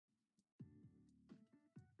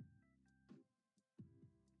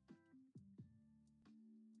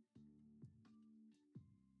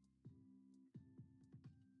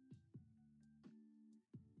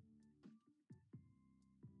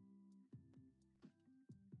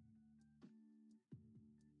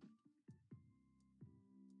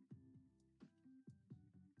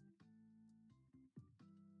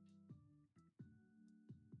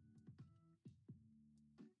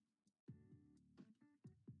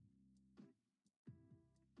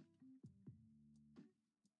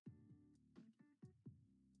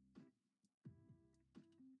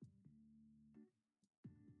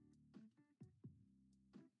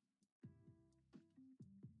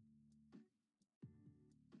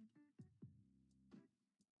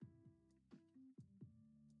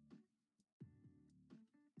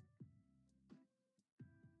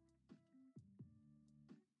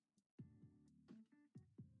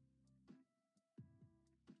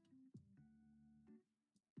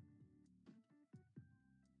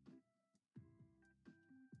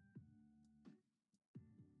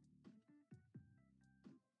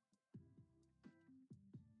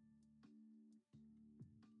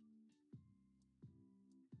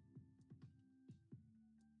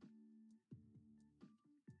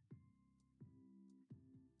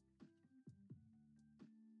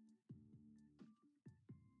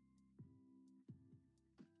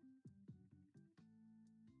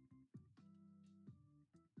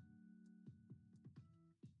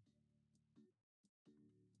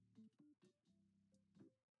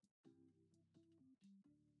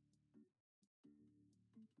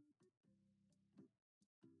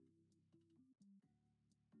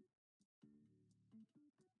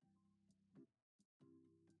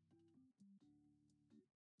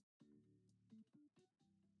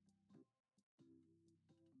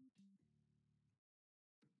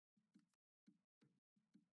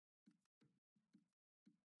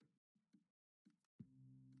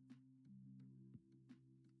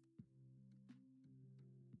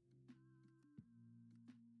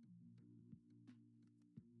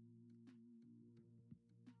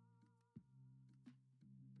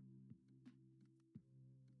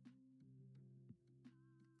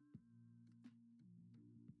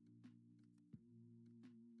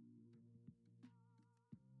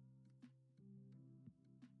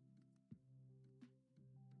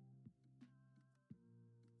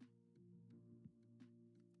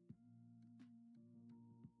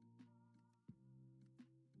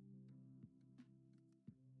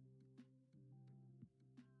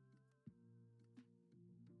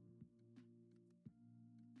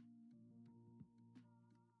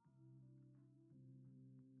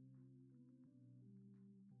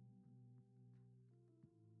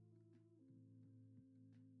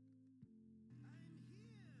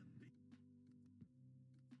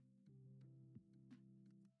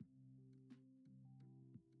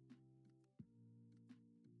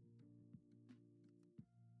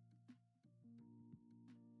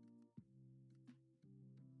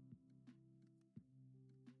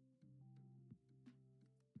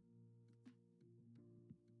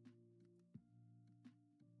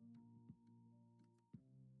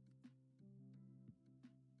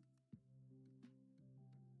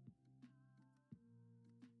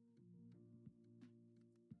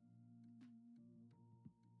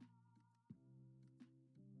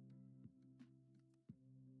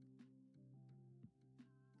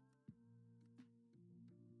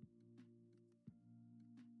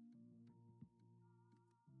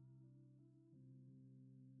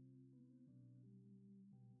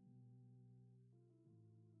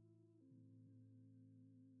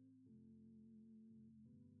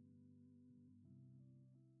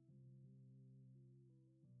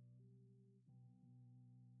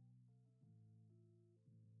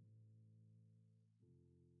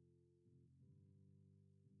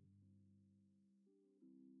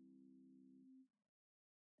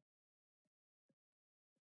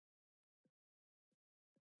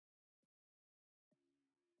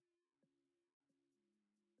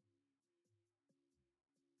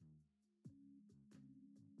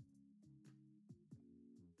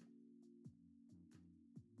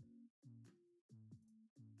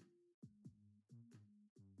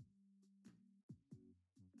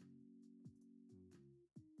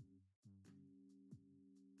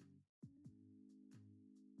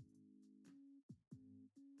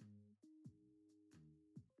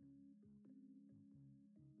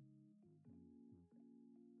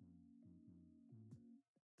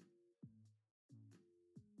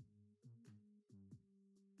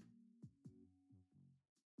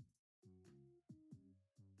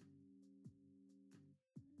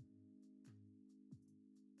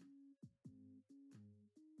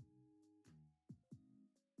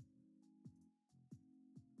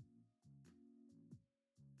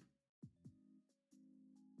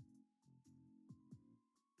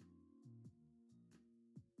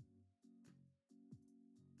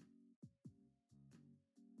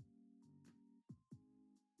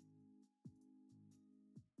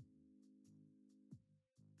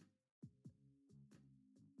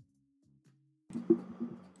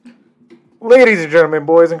Ladies and gentlemen,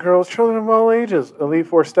 boys and girls, children of all ages, Elite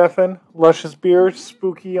Four Stefan, Luscious Beard,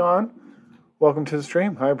 Spooky On, welcome to the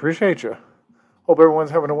stream. I appreciate you. Hope everyone's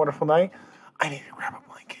having a wonderful night. I need to grab a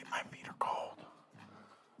blanket. My feet are cold.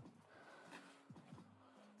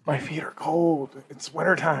 My feet are cold. It's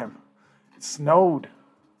wintertime. It snowed.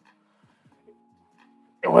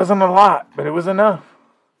 It wasn't a lot, but it was enough.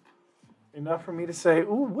 Enough for me to say,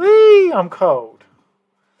 ooh wee, I'm cold.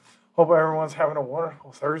 Hope everyone's having a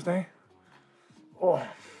wonderful Thursday. Oh,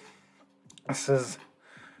 this is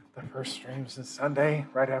the first stream since Sunday,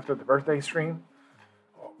 right after the birthday stream.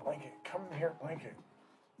 Oh, blanket, come in here, blanket.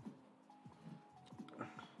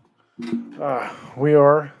 We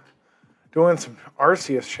are doing some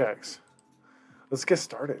Arceus checks. Let's get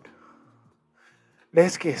started.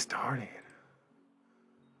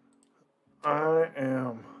 I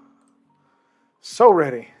am so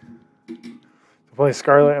ready to play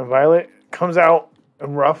Scarlet and Violet. Comes out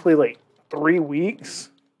in roughly like 3 weeks.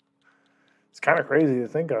 It's kind of crazy to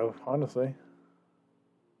think of, honestly.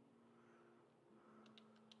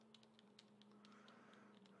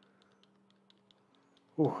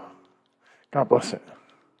 Ooh. God bless it.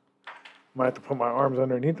 Might have to put my arms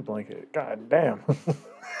underneath the blanket. God damn.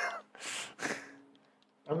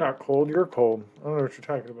 I'm not cold. You're cold. I don't know what you're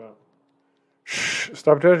talking about. Shh.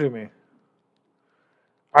 Stop judging me.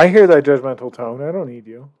 I hear that judgmental tone. I don't need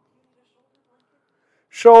you.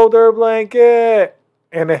 Shoulder blanket.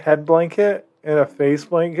 And a head blanket. And a face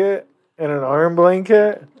blanket. And an arm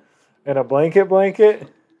blanket. And a blanket.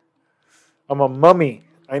 I'm a mummy.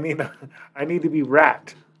 I need to be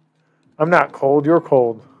wrapped. I'm not cold. You're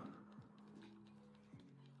cold.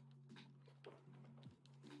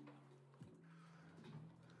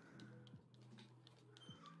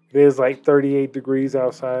 It is like 38 degrees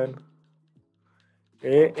outside.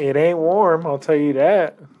 It ain't warm, I'll tell you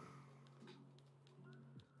that.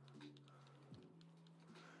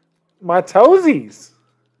 My toesies.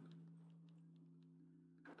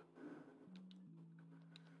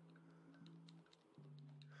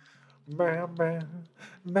 Bam, bam,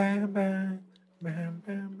 bam, bam, bam,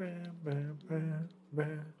 bam, bam, bam,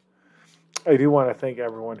 bam. I do want to thank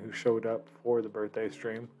everyone who showed up for the birthday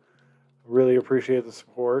stream. Really appreciate the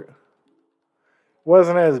support.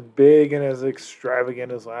 Wasn't as big and as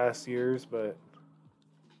extravagant as last year's, but,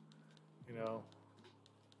 you know,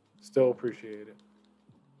 still appreciate it.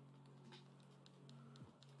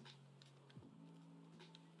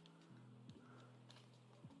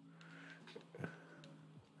 It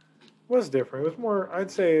was different. It was more,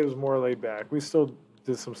 I'd say it was more laid back. We still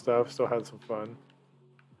did some stuff, still had some fun.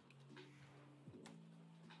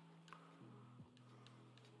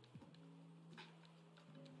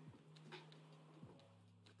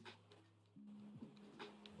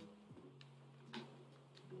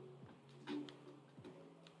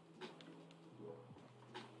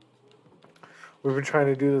 We've been trying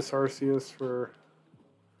to do this Arceus for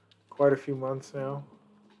quite a few months now.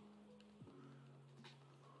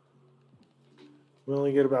 We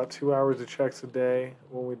only get about 2 hours of checks a day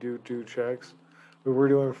when we do checks. But we're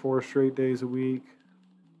doing 4 straight days a week.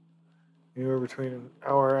 Anywhere between an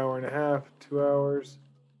hour, hour and a half, 2 hours.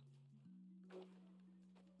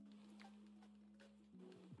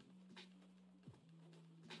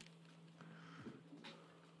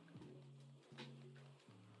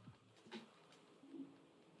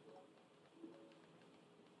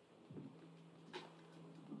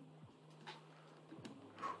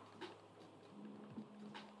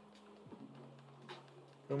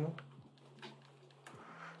 Come on.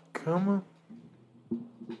 Come on.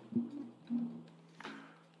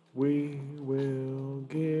 We will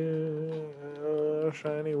get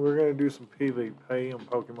shiny. We're going to do some PvP on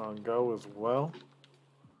Pokemon Go as well.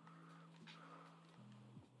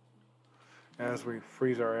 As we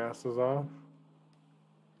freeze our asses off.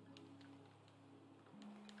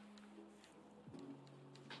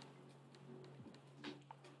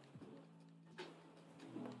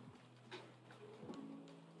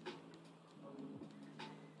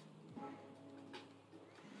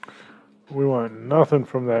 We want nothing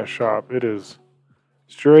from that shop. It is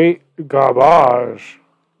straight garbage.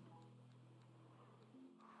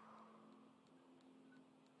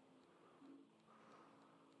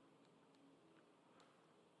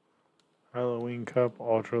 Halloween Cup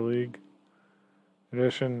Ultra League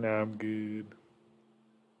Edition. Nah, I'm good.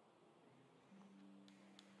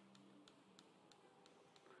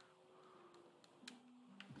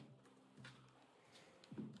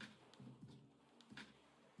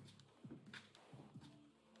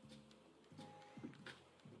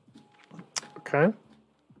 Okay.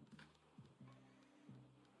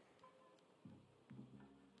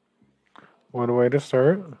 What way to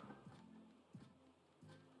start.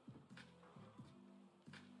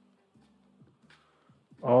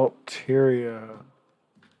 Ulterior.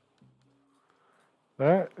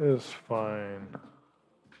 That is fine.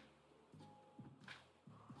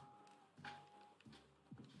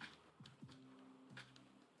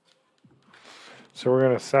 So we're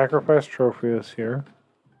going to sacrifice Trophius here.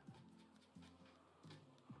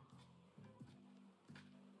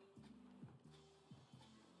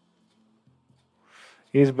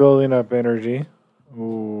 He's building up energy.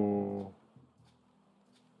 Ooh.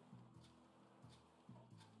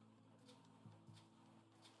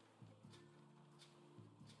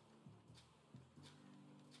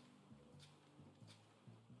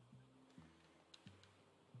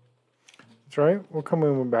 That's right. We'll come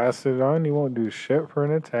in with Bastardon. He won't do shit for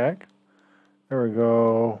an attack. There we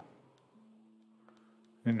go.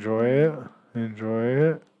 Enjoy it. Enjoy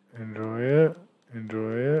it. Enjoy it.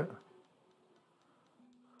 Enjoy it.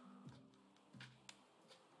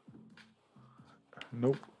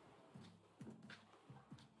 Nope.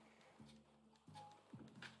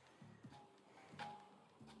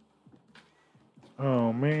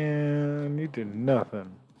 Oh man, you did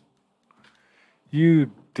nothing. You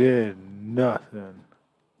did nothing.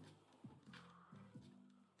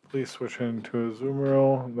 Please switch into a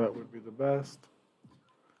Azumarill. That would be the best.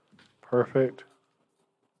 Perfect.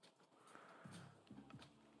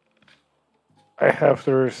 I have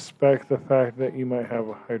to respect the fact that you might have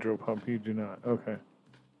a Hydro Pump. You do not. Okay.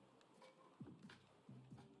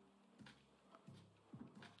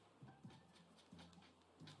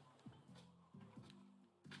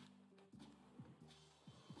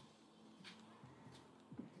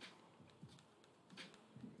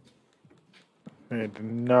 I did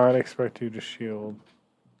not expect you to shield.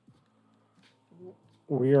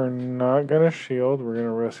 We are not going to shield. We're going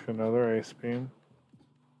to risk another Ice Beam.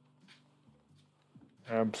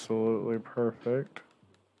 Absolutely perfect.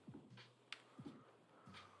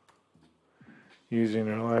 Using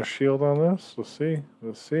our last shield on this. Let's see.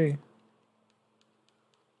 Let's see.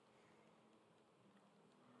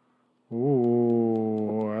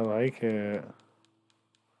 Ooh, I like it.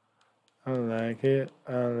 I like it.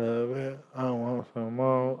 I love it. I want some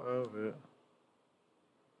more of it.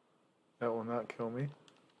 That will not kill me.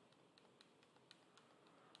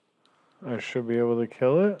 I should be able to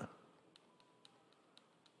kill it.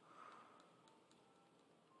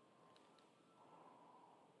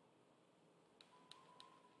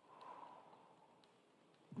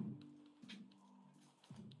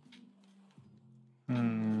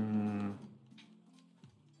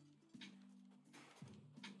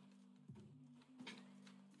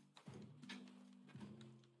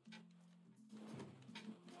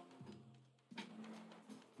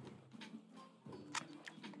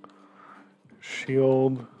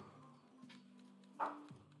 Shield.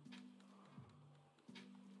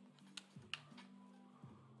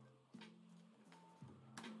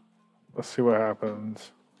 Let's see what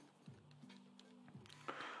happens.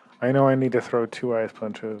 I know I need to throw 2 Ice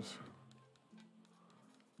Punches.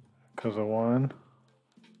 Because of 1.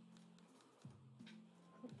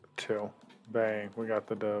 2. Bang. We got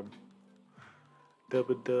the dub.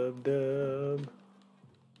 Dub-a-dub-dub.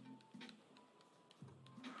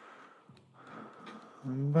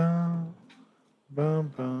 Bum,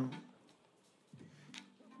 bum, bum.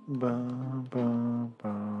 Bum, bum,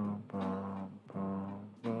 bum, bum, bum,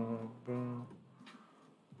 bum, bum.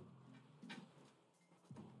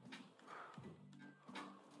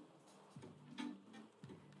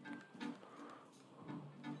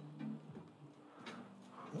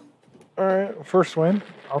 All right, first win.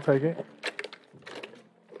 I'll take it.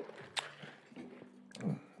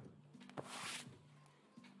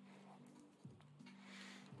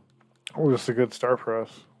 Oh, this is a good start for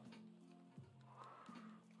us.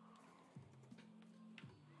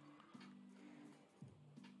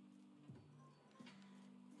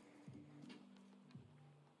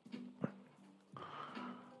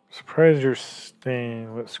 Surprised you're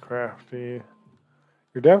staying with Scrafty.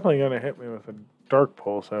 You're definitely going to hit me with a Dark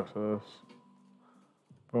Pulse after this.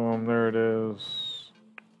 Boom, there it is.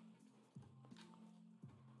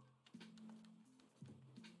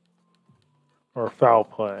 Or Foul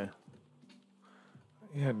Play.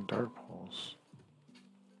 He had Dark Pulse.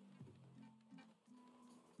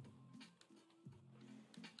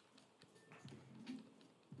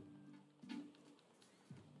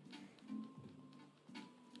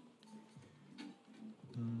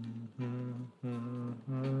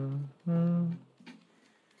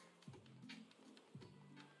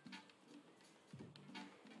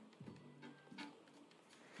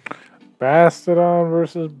 Bastardon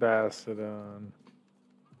versus Bastardon.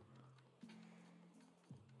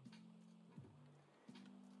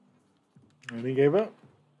 And he gave up.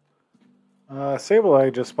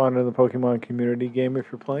 Sableye just spawned in the Pokemon community game if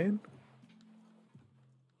you're playing.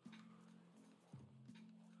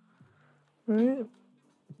 All right.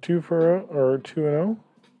 2-0 or 2-0.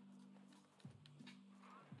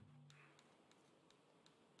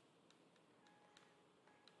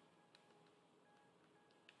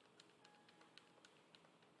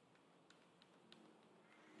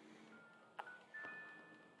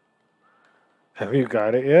 Have you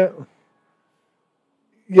got it yet?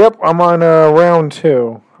 Yep, I'm on round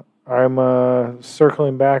 2. I'm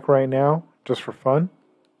circling back right now just for fun.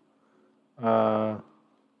 I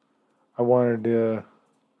wanted to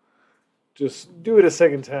just do it a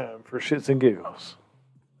second time for shits and giggles.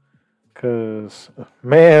 Because,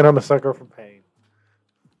 man, I'm a sucker for pain.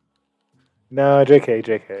 No,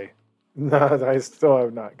 JK. No, I still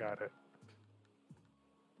have not got it.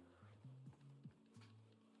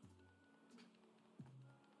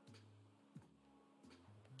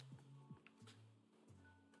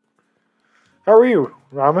 How are you,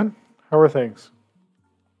 Ramen? How are things?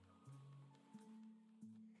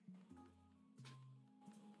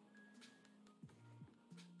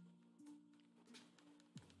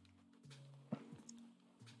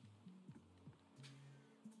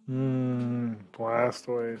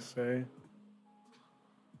 Blastoise, say.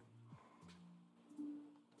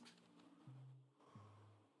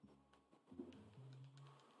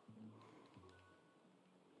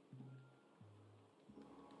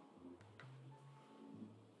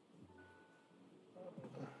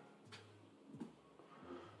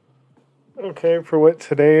 Okay, for what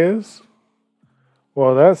today is?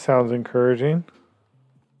 Well, that sounds encouraging.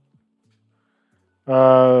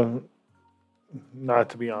 Not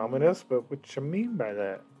to be ominous, but what you mean by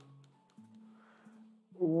that?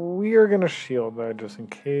 We are going to shield that just in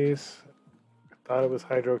case. I thought it was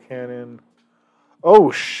Hydro Cannon.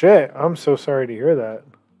 Oh, shit. I'm so sorry to hear that.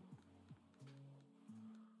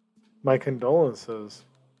 My condolences.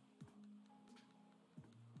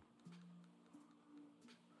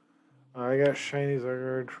 I got Shiny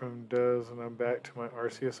Zygarde from Duz, and I'm back to my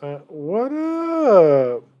Arceus hunt. What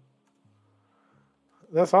up?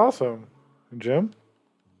 That's awesome. Jim?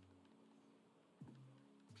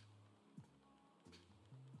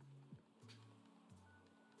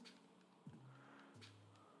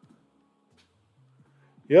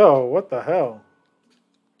 Yo, what the hell?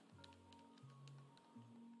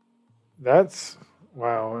 That's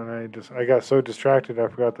wow, and I got so distracted I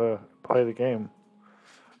forgot to play the game.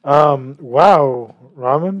 Wow,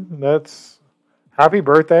 Ramen, that's happy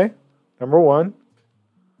birthday, number 1.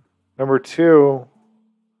 Number 2,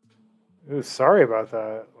 sorry about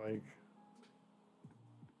that. Like,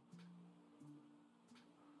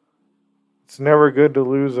 it's never good to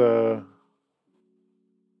lose a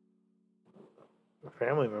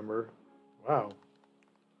family member. Wow.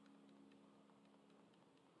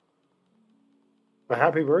 But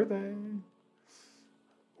happy birthday.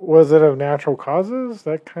 Was it of natural causes?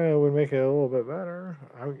 That kind of would make it a little bit better.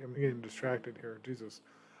 I'm getting distracted here. Jesus.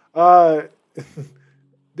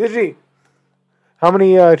 Digi, how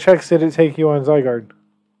many checks did it take you on Zygarde?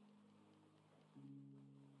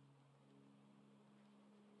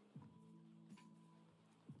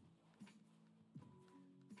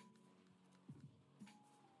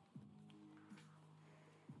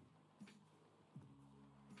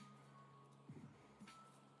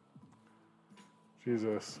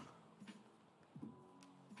 Jesus.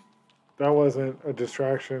 That wasn't a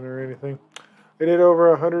distraction or anything. I did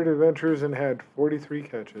over 100 adventures and had 43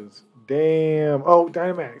 catches. Damn. Oh,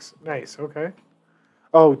 Dynamax. Nice. Okay.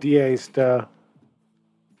 Oh, DA's.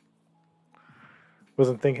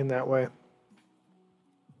 Wasn't thinking that way.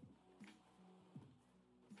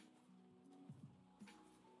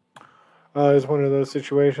 It's one of those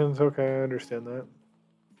situations. Okay, I understand that.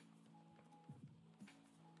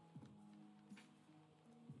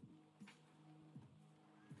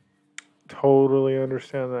 Totally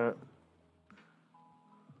understand that.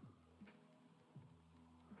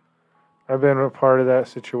 I've been a part of that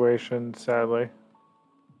situation, sadly.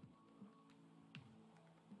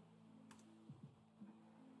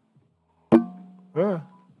 Why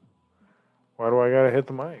do I gotta hit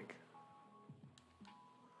the mic?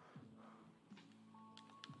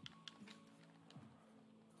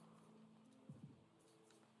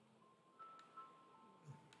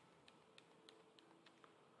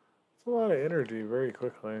 It's a lot of energy very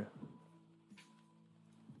quickly.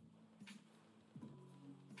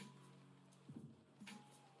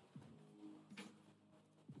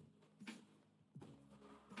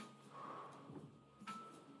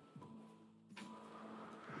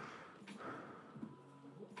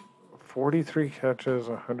 43 catches,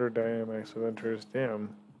 100 dynamics adventures.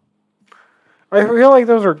 Damn. I feel like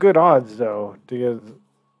those are good odds, though, to get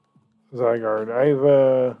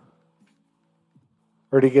Zygarde.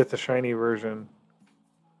 Or to get the shiny version.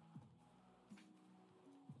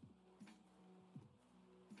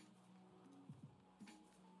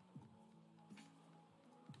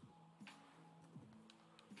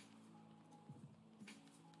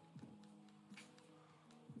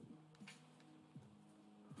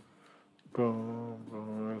 Boom,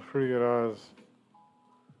 boom. It's pretty good odds.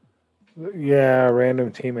 Yeah,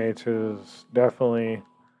 random teammates is definitely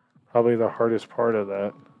probably the hardest part of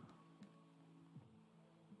that.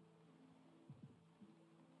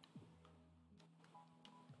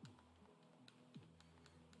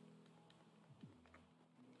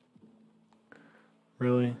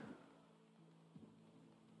 Really?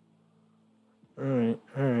 Alright,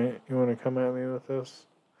 alright. You want to come at me with this?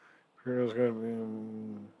 Hero's gonna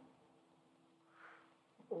be.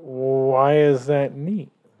 Why is that neat?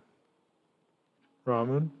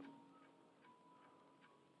 Ramen?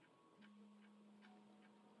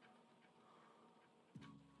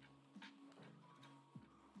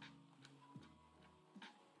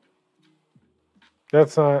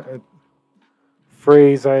 That's not a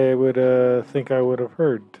phrase I would think I would have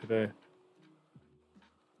heard today.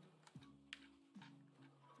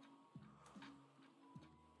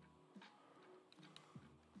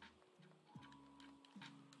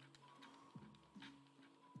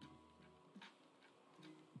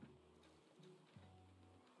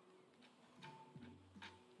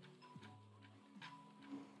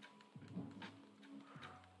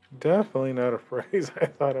 Definitely not a phrase I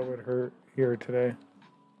thought I would hear today.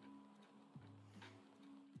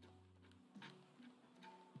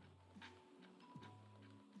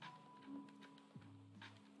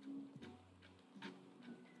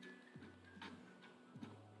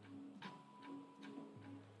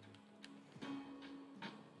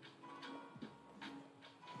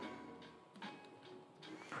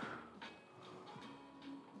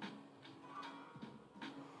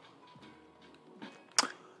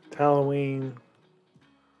 Halloween.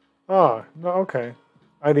 Oh, no, okay.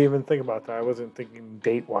 I didn't even think about that. I wasn't thinking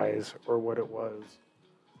date-wise or what it was.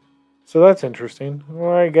 So that's interesting.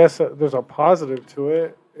 Well, I guess there's a positive to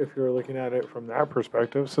it if you're looking at it from that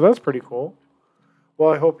perspective. So that's pretty cool.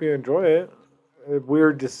 Well, I hope you enjoy it.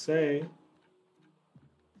 Weird to say,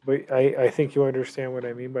 but I think you understand what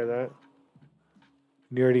I mean by that.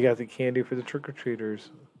 You already got the candy for the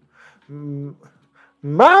trick-or-treaters.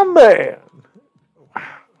 My man! Wow,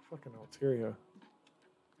 fucking Alteria.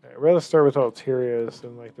 I'd rather start with Alterias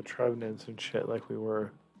than like the Trevenants and shit like we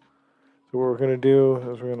were. So what we're gonna do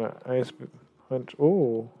is we're gonna ice punch.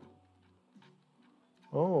 Oh.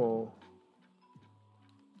 Oh.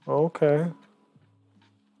 Okay.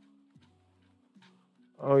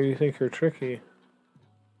 Oh, you think you're tricky?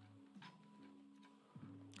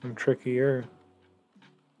 I'm trickier.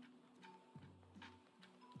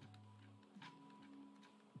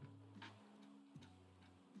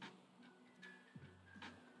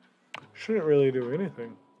 Shouldn't really do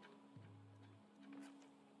anything.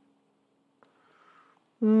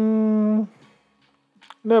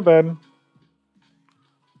 Not bad.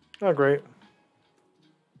 Not great.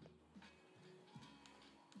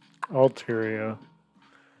 Alteria.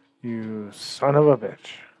 You son of a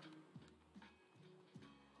bitch.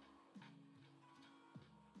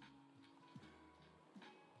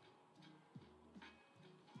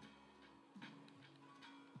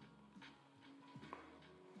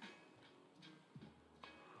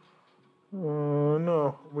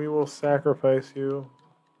 No, we will sacrifice you.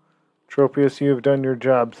 Tropius, you have done your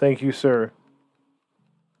job. Thank you, sir.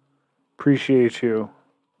 Appreciate you.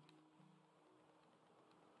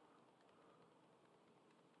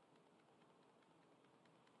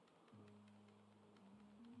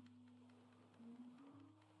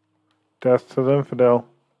 Death to the infidel.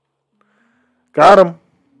 Got him.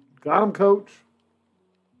 Got him, coach.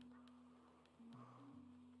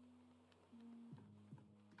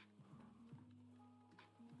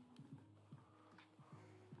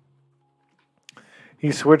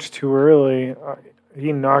 He switched too early.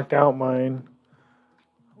 He knocked out mine,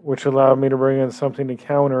 which allowed me to bring in something to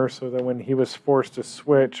counter so that when he was forced to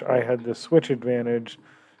switch, I had the switch advantage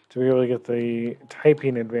to be able to get the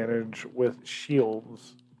typing advantage with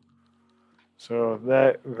shields. So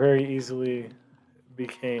that very easily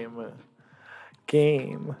became a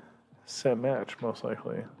game set match, most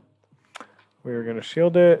likely. We are going to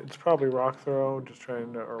shield it. It's probably rock throw, just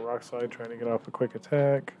trying to, or rock slide, trying to get off a quick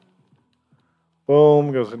attack.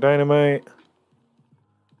 Boom, goes the dynamite.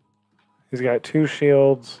 He's got 2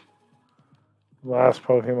 shields. Last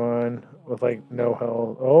Pokemon with like no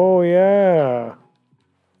health. Oh yeah.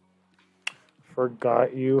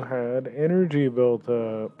 Forgot you had energy built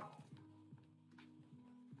up.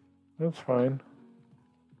 That's fine.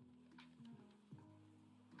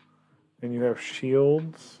 And you have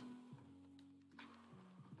shields.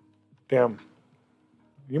 Damn.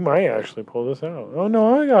 You might actually pull this out. Oh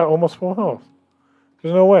no, I got almost full health.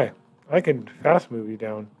 There's no way. I can fast move you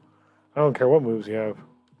down. I don't care what moves you have.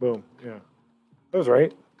 Boom. Yeah. That was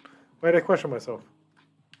right. Why did I question myself?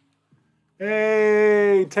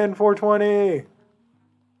 Hey, 10-4-20.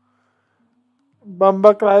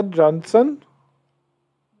 Bumbleclad Johnson.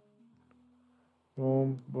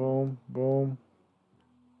 Boom, boom, boom.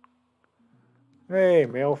 Hey,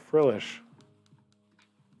 male Frillish.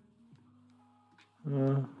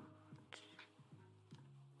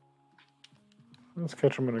 Let's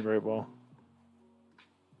catch him in a great ball.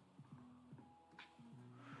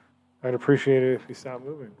 I'd appreciate it if he stopped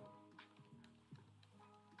moving.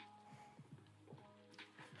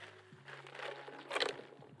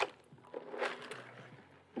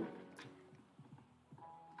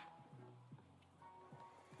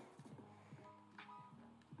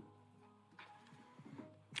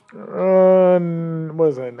 What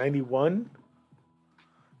is that, 91?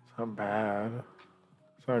 It's not bad.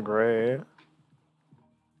 It's not great.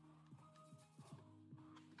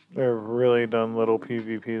 They've really done little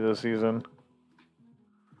PvP this season.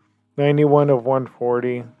 91 of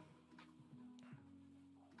 140.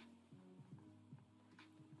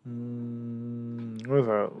 What is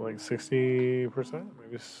that? Like 60%?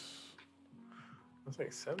 Maybe. That's like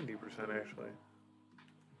 70% actually.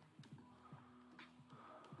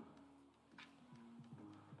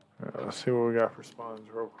 Let's see what we got for spawns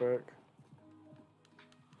real quick.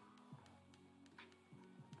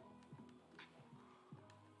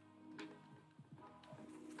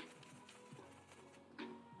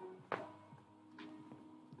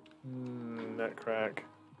 Net crack.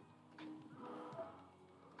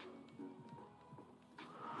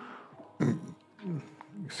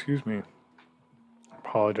 Excuse me.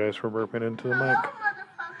 Apologize for burping into the mic.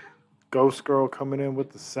 Ghost Girl coming in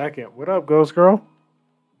with the second. What up, Ghost Girl?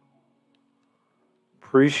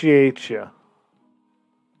 Appreciate you.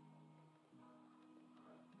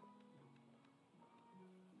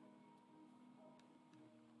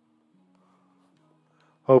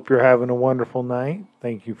 Hope you're having a wonderful night.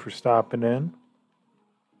 Thank you for stopping in.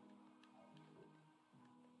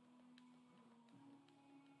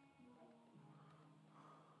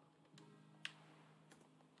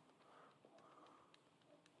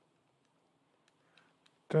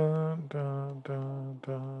 Dun, dun, dun,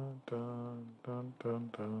 dun, dun, dun, dun,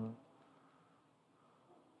 dun.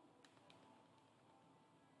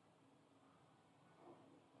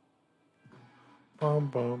 Bum,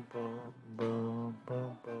 bum, bum, bum,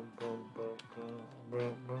 bum, bum, bum, bum,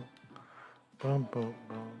 bum, bum, bum, bum,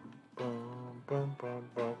 bum, bum, bum,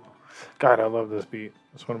 bum. God, I love this beat.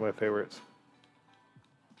 It's one of my favorites.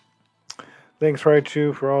 Thanks,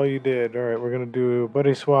 Raichu, for all you did. All right, we're gonna do a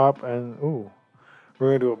buddy swap, and we're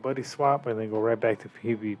gonna do a buddy swap, and then go right back to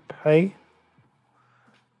PvP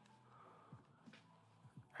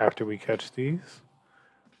after we catch these.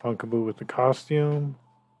 Punkaboo with the costume.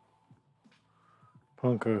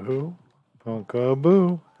 Punkahoo.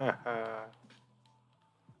 Punkaboo.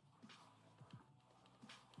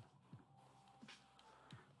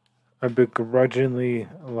 I begrudgingly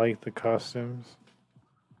like the costumes.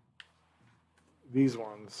 These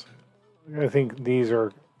ones, I think these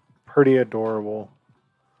are pretty adorable.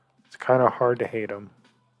 It's kind of hard to hate them,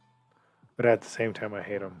 but at the same time, I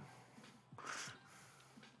hate them.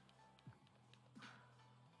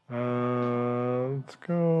 Let's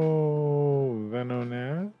go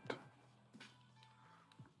Venonat.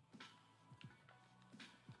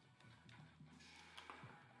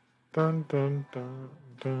 Dun dun dun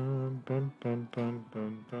dun dun dun dun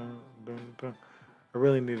dun dun dun dun. I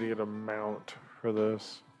really need to get a mount for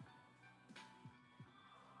this.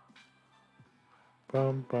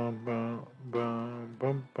 Bum bum bum bum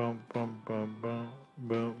bum bum bum bum bum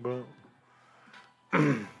bum bum.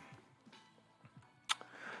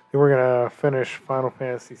 Then we're gonna finish Final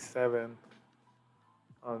Fantasy VII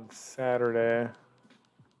on Saturday.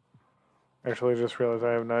 Actually, I just realized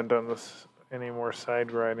I have not done this any more side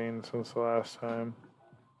grinding since the last time.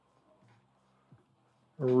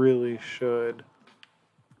 Really should.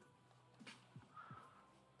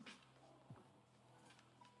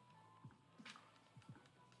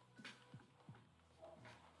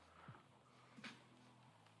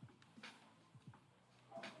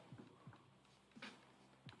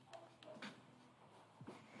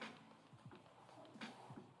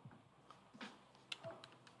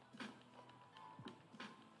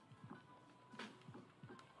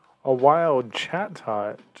 A wild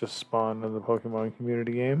Chatot just spawned in the Pokemon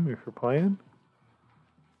community game if you're playing.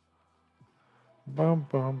 Bum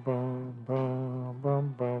bum bum bum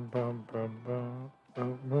bum bum bum bum bum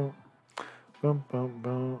bum bum bum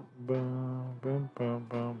bum bum bum bum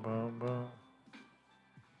bum bum bum.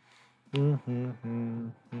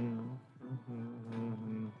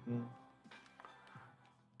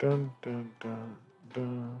 Dun dun dun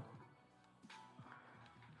dun.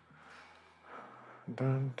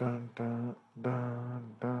 Dun dun dun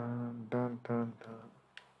dun dun dun dun dun.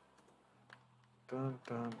 Dun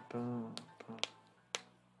dun dun dun.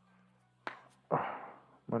 Ah,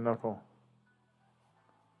 my knuckle.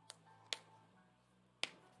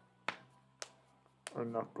 Or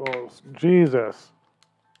knuckles. Jesus.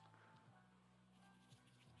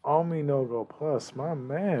 Almi No Go Plus, my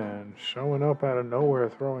man, showing up out of nowhere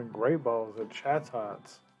throwing great balls at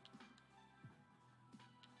Chatots.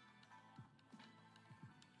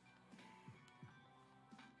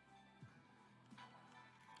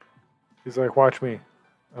 He's like, watch me.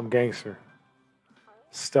 I'm gangster.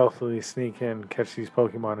 Stealthily sneak in, catch these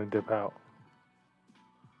Pokemon, and dip out.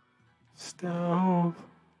 Stealth.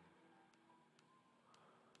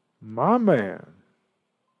 My man.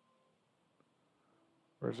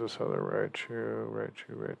 Where's this other Raichu?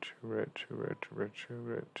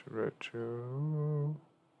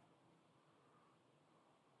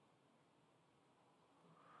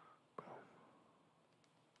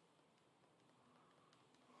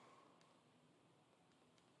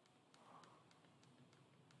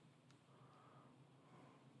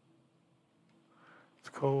 It's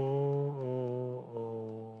cold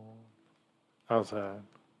outside.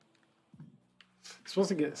 It's supposed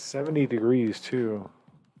to get 70 degrees too.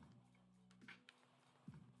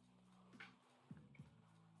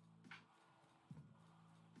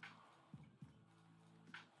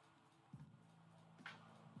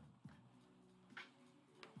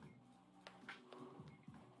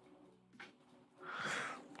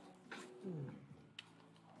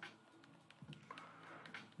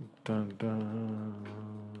 Dun dun.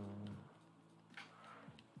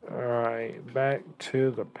 Alright, back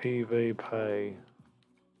to the PvP.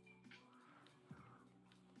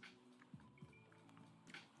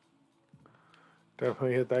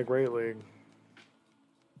 Definitely hit that Great League.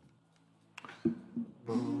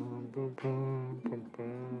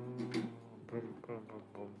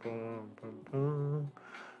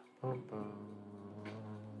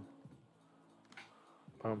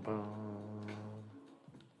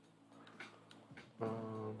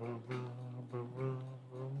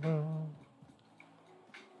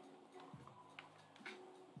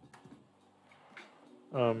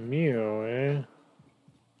 Mew, eh?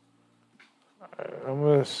 I'm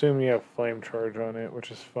gonna assume you have Flame Charge on it,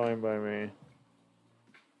 which is fine by me.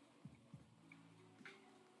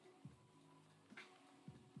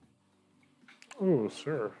 Ooh,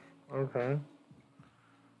 Surf. Okay.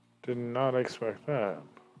 Did not expect that.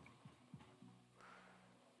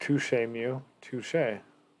 Touche, Mew. Touche.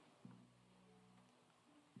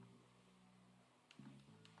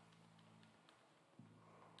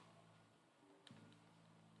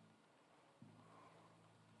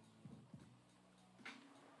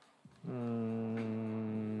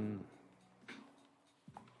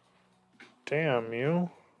 Damn, Mew.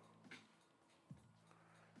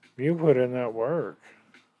 Mew put in that work.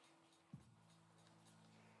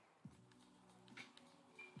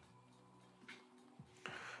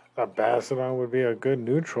 That Bastiodon would be a good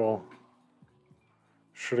neutral.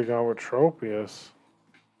 Should have gone with Tropius.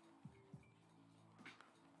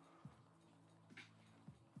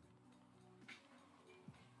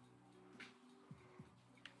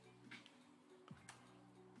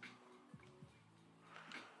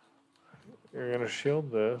 You're gonna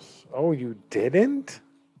shield this. Oh, you didn't?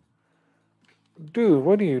 Dude,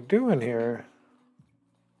 what are you doing here?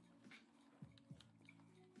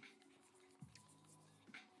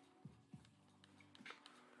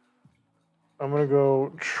 I'm gonna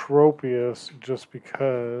go Tropius just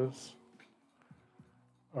because.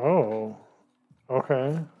 Oh,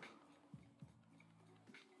 okay.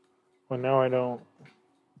 Well, now I don't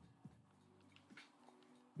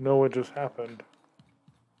know what just happened.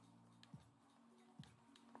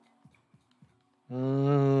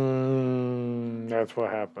 That's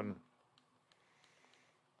what happened.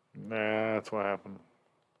 That's what happened.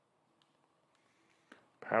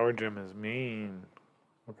 Power Gem is mean.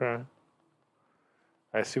 Okay.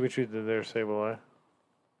 I see what you did there, Sableye.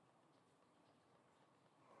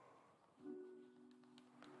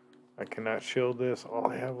 I cannot shield this.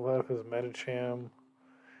 All I have left is Medicham.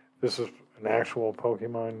 This is an actual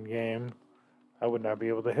Pokemon game. I would not be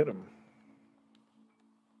able to hit him.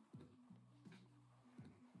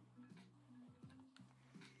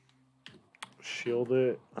 shield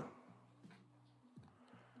it. If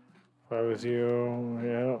I was you,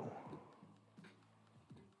 yeah.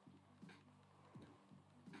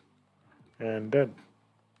 And dead.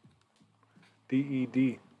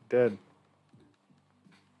 DED, dead.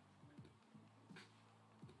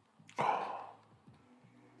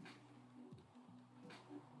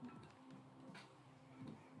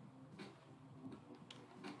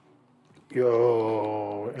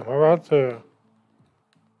 Yo, am I about to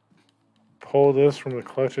pull this from the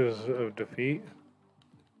clutches of defeat?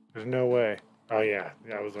 There's no way. Oh yeah,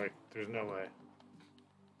 I was like, there's no way.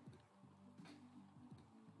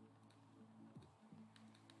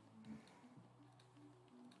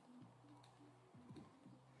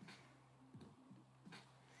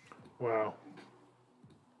 Wow.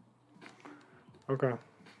 Okay.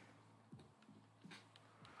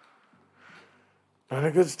 Not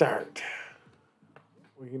a good start.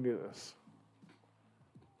 We can do this.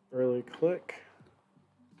 Early click.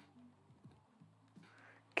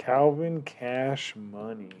 Calvin Cash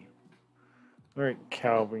Money. Alright,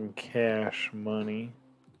 Calvin Cash Money.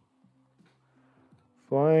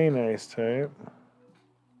 Flying Ice type.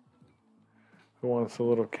 Who wants a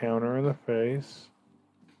little counter in the face?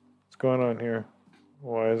 What's going on here?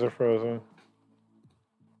 Why is it frozen?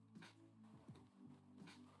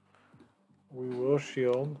 We will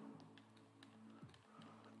shield.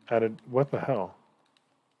 Added. What the hell?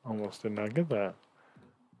 Almost did not get that.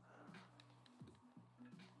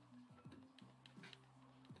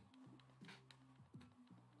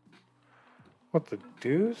 What the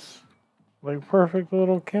deuce? Like perfect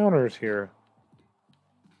little counters here.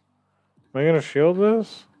 Am I gonna shield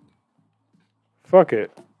this? Fuck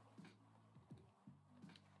it.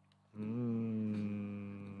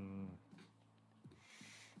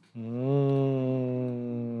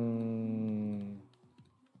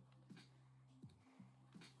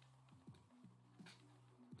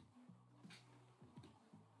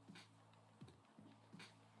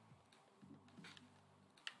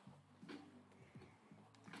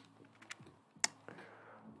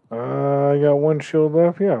 I got one shield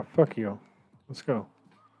left. Yeah, fuck you. Let's go.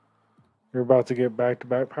 You're about to get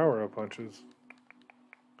back-to-back power-up punches.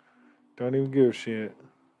 Don't even give a shit.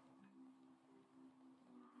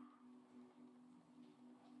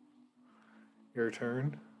 Your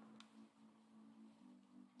turn.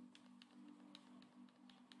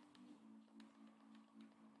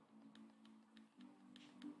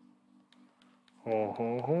 Ho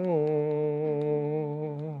ho ho.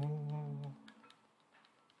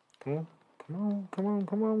 Come on, come on, come on,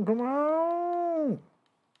 come on, come on.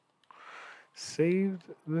 Saved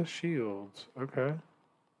the shields. Okay.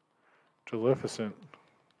 Jaleficent.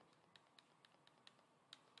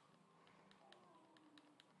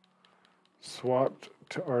 Swapped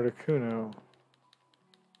to Articuno.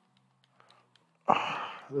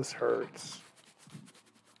 Ah, this hurts.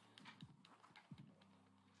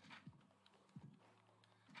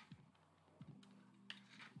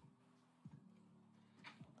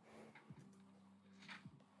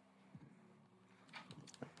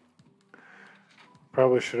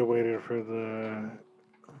 Probably should have waited for the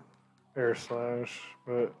air slash,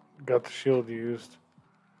 but got the shield used.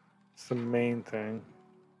 It's the main thing.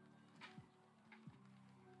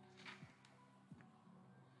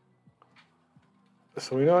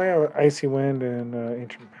 So we know I have Icy Wind and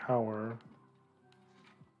Ancient Power.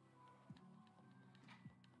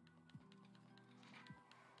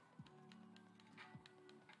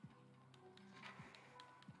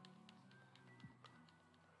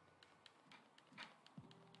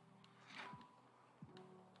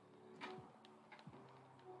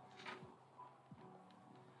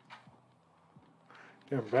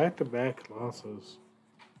 Yeah, back-to-back losses.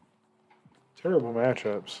 Terrible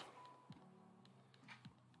matchups.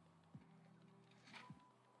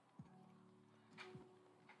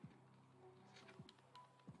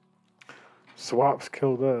 Swaps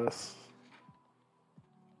killed us.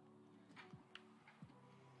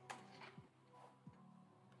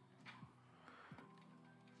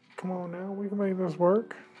 Come on now, we can make this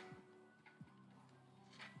work.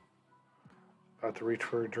 About to reach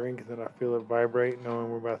for a drink, then I feel it vibrate, knowing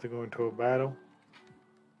we're about to go into a battle.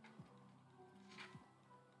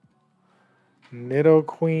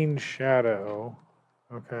 Nidoqueen Shadow.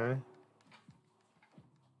 Okay.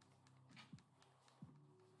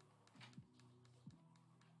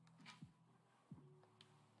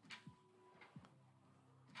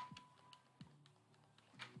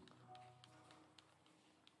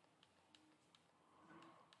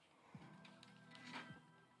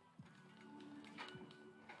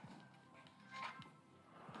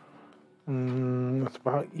 It's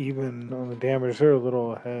about even on the damage. They're a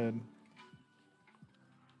little ahead.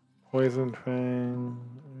 Poison Fang.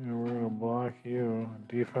 Yeah, we're going to block you.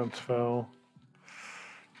 Defense fell.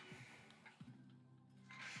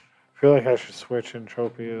 I feel like I should switch in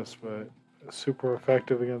Tropius, but super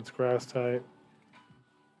effective against grass type.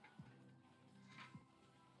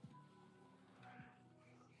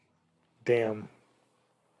 Damn.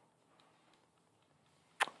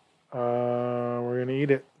 We're going to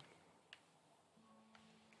eat it.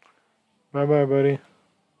 Bye-bye, buddy.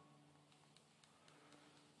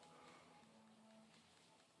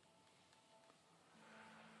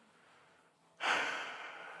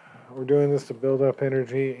 We're doing this to build up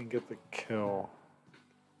energy and get the kill.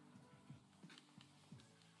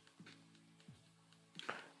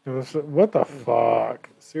 What the fuck?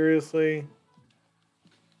 Seriously?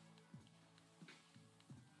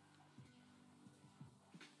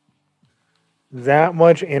 That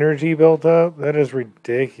much energy built up? That is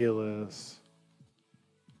ridiculous.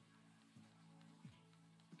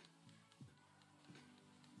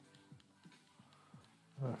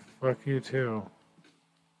 Oh, fuck you too.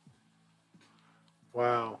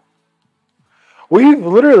 Wow. We've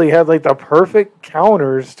literally had like the perfect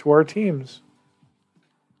counters to our teams.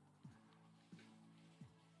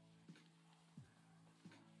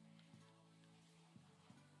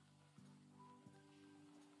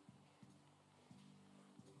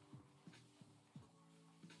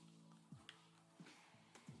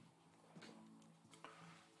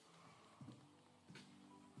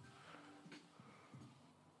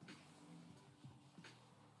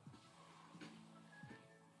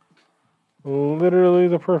 Literally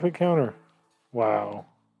the perfect counter. Wow.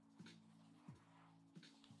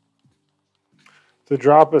 To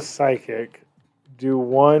drop a psychic, do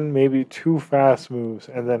one, maybe two fast moves,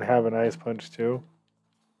 and then have an ice punch too.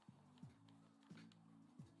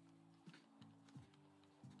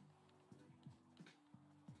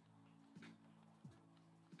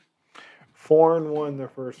 Four and one the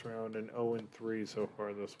first round, and 0-3 so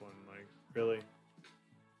far this one. Like, really?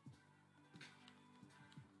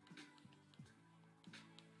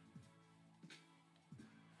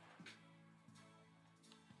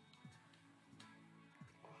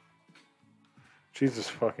 Jesus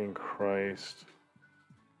fucking Christ.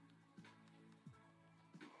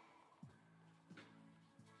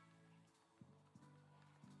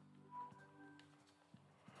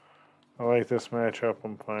 I like this matchup.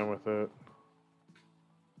 I'm fine with it.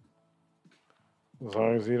 As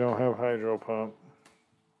long as you don't have Hydro Pump.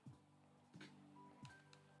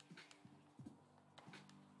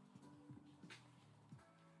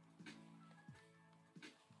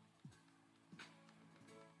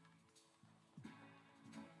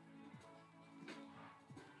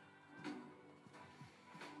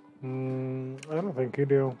 I don't think you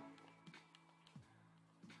do.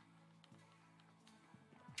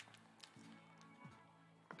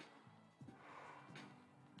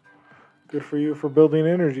 Good for you for building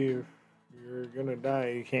energy. If you're gonna die,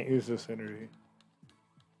 you can't use this energy.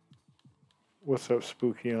 What's up,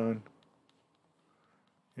 Spooky on?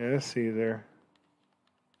 Yeah, I see you there.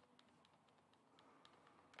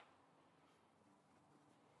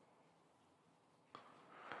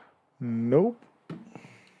 Nope.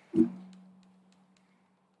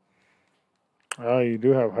 Oh, you do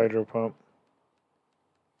have Hydro Pump.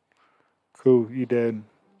 Cool, you dead.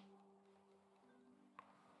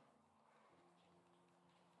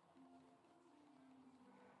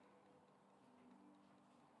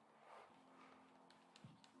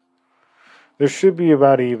 This should be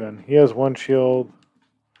about even. He has one shield.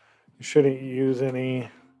 You shouldn't use any. I'm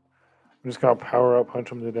just gonna power up, punch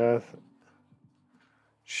him to death.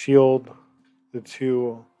 Shield the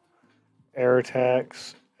two air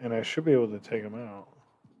attacks, and I should be able to take him out.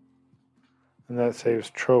 And that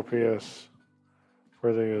saves Tropius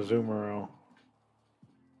for the Azumarill.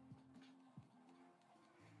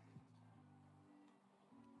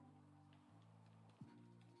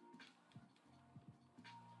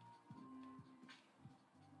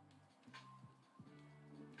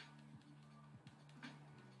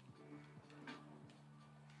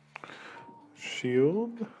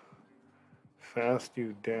 Shield, fast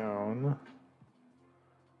you down,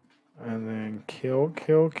 and then kill,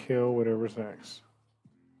 whatever's next.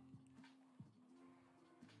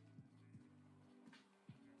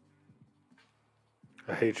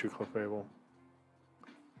 I hate you, Clefable.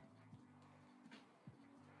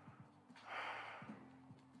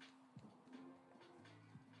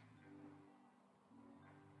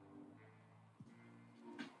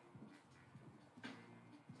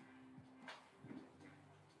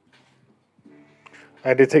 I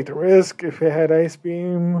had to take the risk. If it had Ice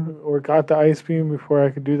Beam or got the Ice Beam before I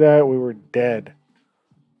could do that, we were dead.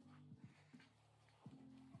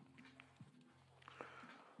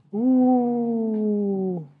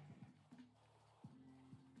 Ooh.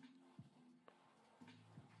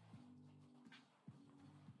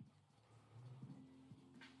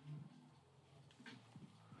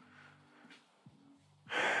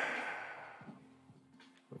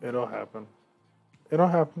 It'll happen. It'll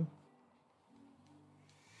happen.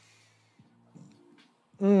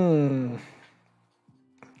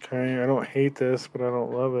 Okay, I don't hate this, but I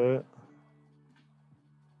don't love it.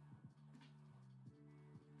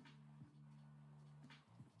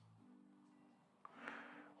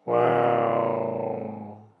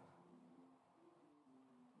 Wow.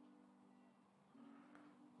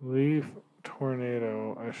 Leaf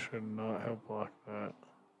tornado. I should not have blocked that.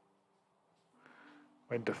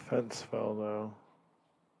 My defense fell though.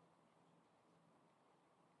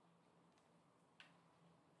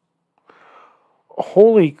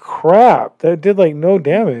 Holy crap! That did like no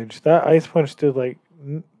damage. That ice punch did like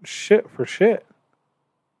shit for shit.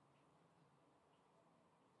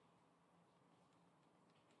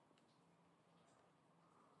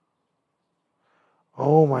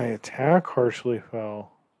 Oh, my attack harshly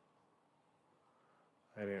fell.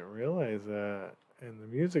 I didn't realize that. And the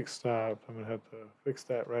music stopped. I'm going to have to fix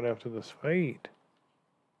that right after this fight.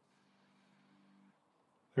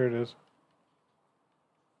 There it is.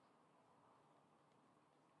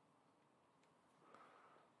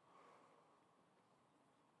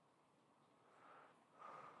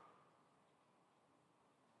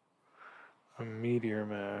 A meteor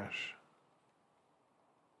mash.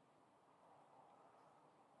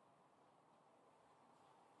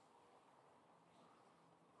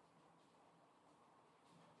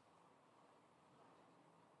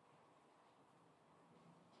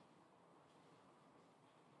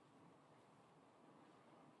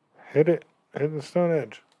 Hit it. Hit the stone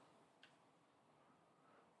edge.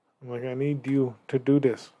 I'm like, I need you to do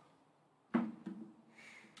this.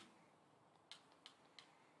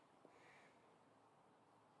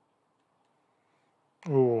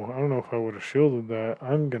 Oh, I don't know if I would have shielded that.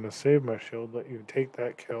 I'm going to save my shield, let you take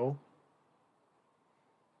that kill.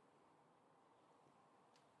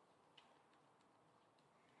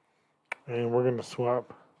 And we're going to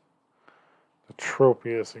swap the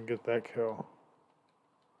Tropius and get that kill.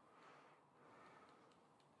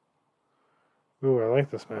 Ooh, I like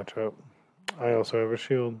this matchup. I also have a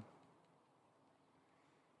shield.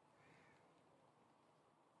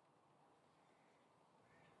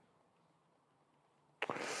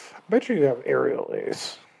 I bet you have aerial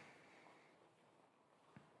ace.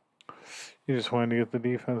 You just wanted to get the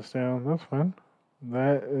defense down. That's fine.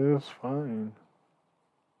 That is fine.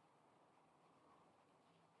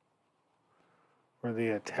 Or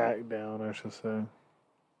the attack down, I should say.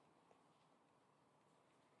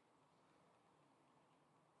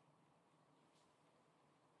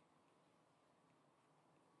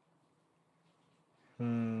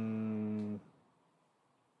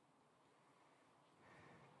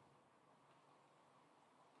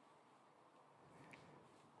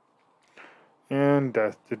 And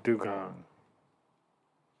death to Dugong.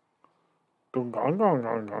 Dugong, gong,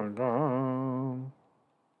 gong, gong, gong.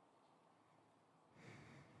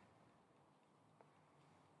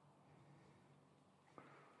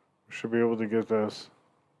 We should be able to get this.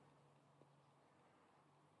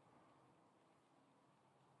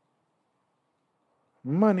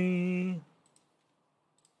 Money.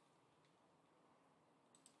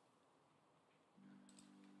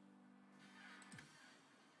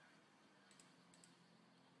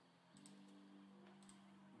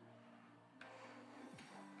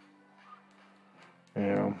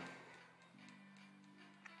 Yeah.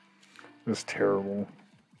 It's terrible.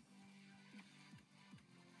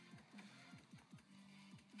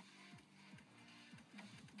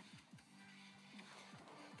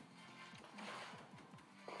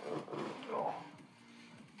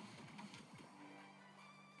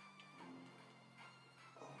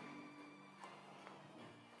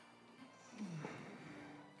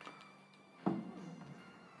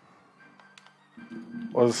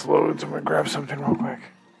 Well, it's loads. I'm going to grab something real quick.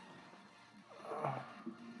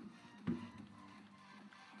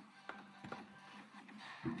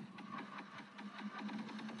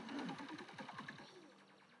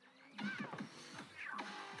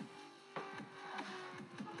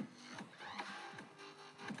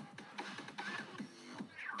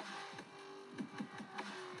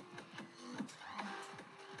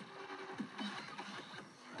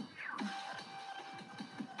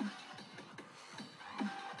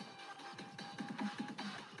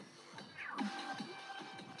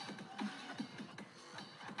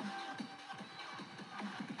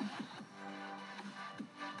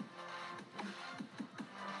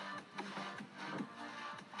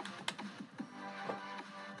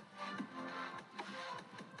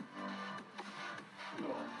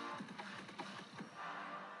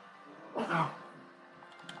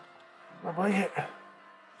 My blanket.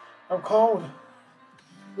 I'm cold.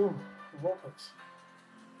 Ooh, the voltage.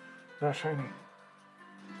 Not shiny.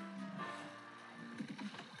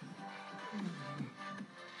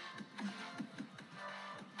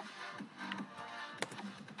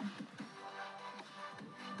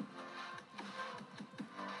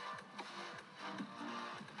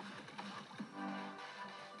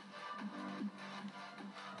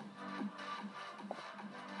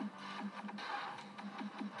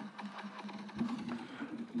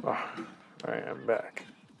 Oh, I am back.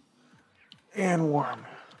 And warm.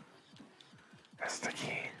 That's the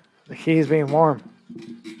key. The key is being warm.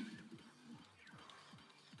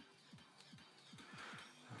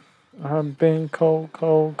 I've been cold,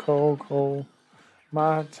 cold, cold, cold.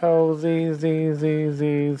 My toes,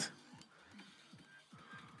 these.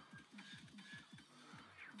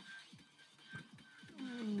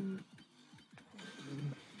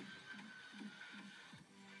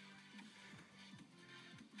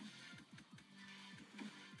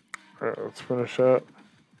 Alright, let's finish up.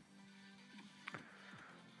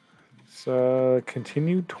 Let's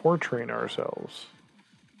continue torturing ourselves.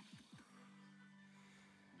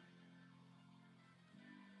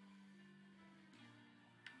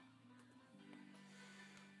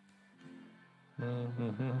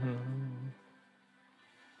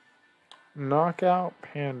 Knockout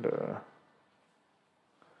Panda.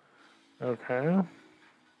 Okay.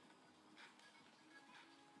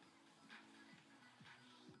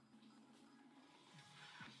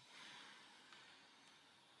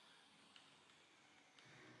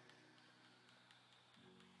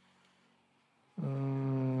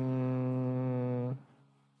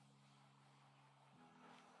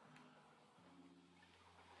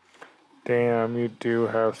 Damn, you do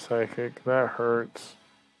have psychic. That hurts.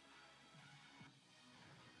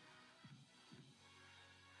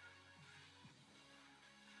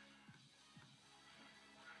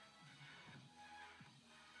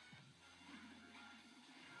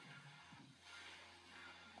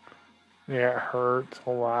 Yeah, it hurts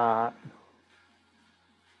a lot.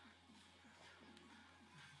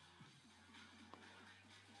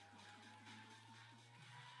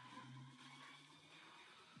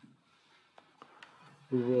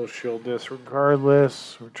 We will shield this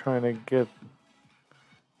regardless. We're trying to get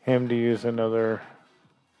him to use another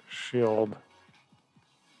shield.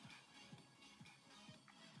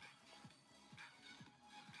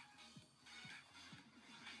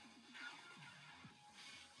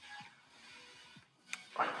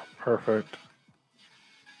 Perfect.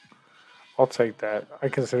 I'll take that. I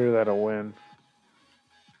consider that a win.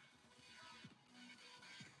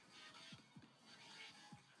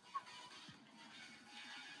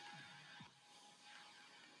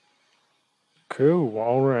 Cool,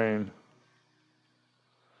 Wall Rain.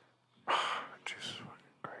 Jesus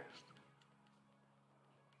fucking Christ.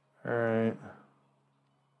 Alright.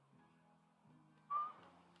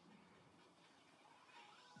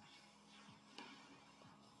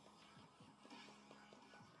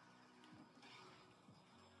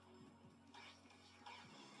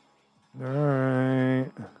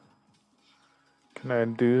 Alright. Can I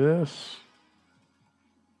do this?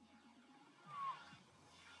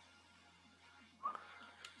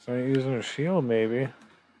 So I'm using a shield, maybe.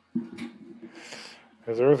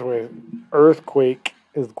 Because Earthquake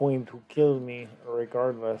is going to kill me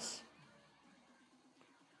regardless.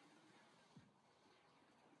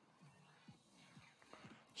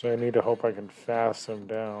 So I need to hope I can fast him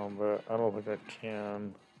down, but I don't think I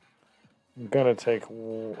can. I'm gonna take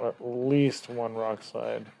at least one rock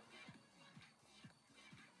slide.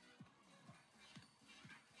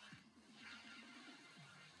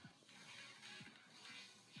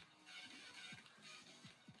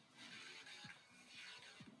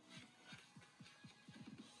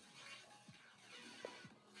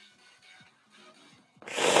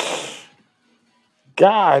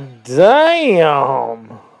 God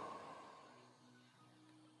damn!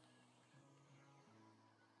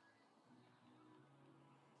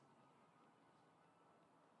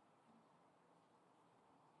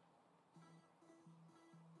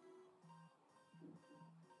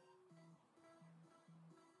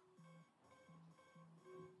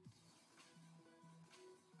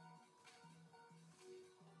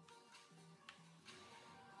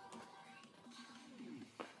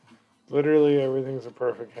 Literally everything's a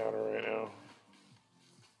perfect counter right now.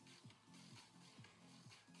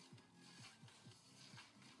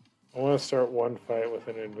 I want to start one fight with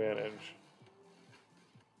an advantage.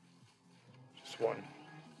 Just one.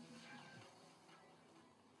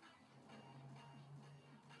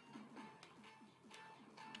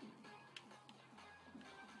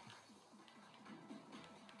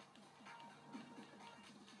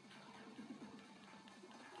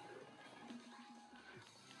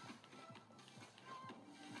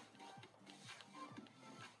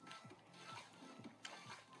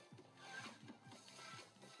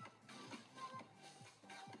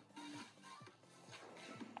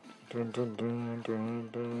 Dun, dun, dun, dun,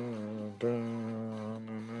 dun, dun,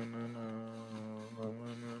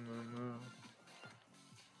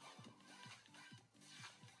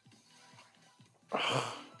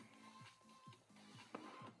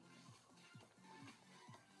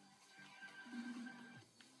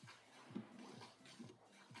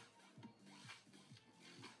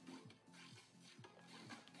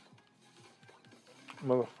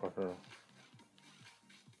 motherfucker.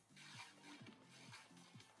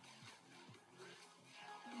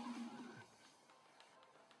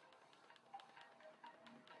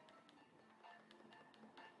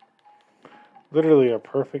 Literally a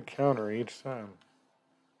perfect counter each time.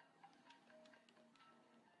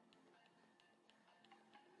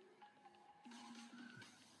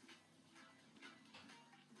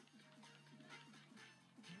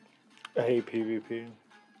 I hate PvP.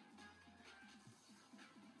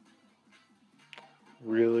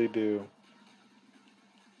 Really do.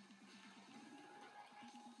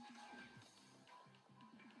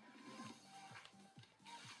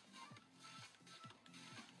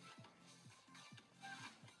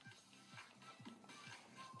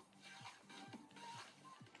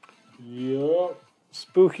 Yup.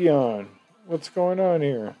 Spooky on. What's going on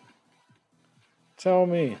here? Tell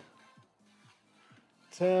me.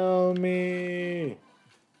 Tell me.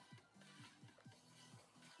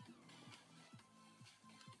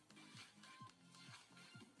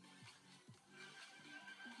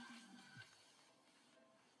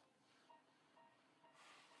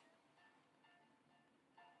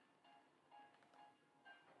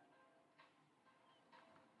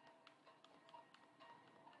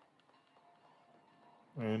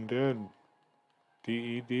 And dead.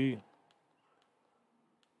 DED.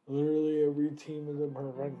 Literally every team is a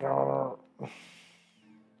perfect counter.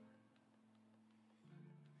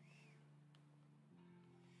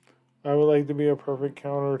 I would like to be a perfect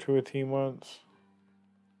counter to a team once.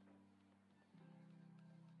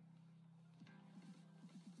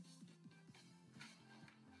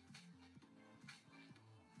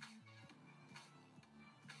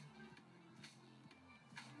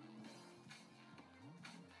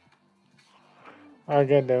 Ah,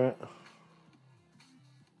 goddammit.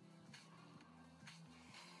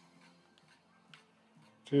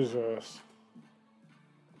 Jesus.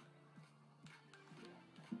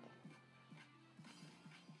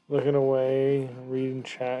 Looking away, reading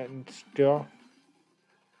chat and stuff.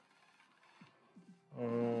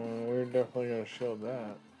 We're definitely going to show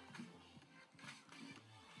that.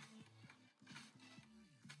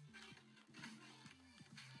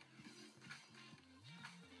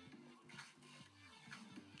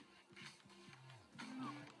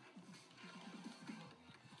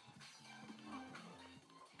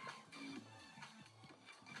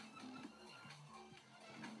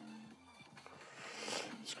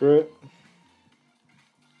 Screw it.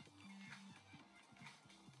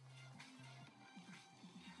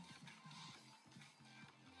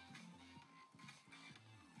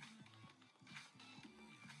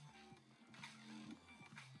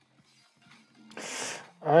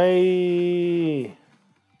 I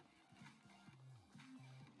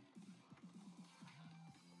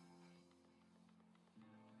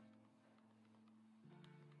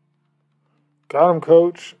got him,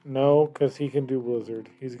 coach. No, because he can do Blizzard.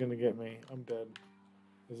 He's going to get me. I'm dead.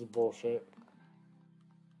 This is bullshit.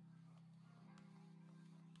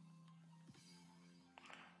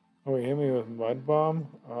 Oh, he hit me with Mud Bomb?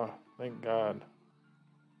 Oh, thank God.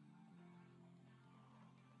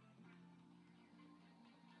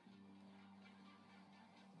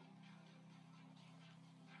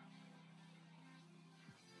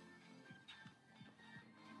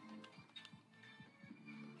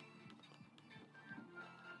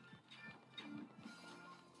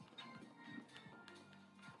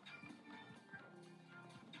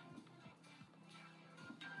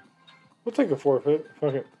 We'll take a forfeit.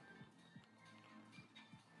 Fuck it.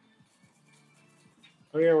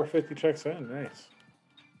 Oh, yeah, we're 50 checks in. Nice.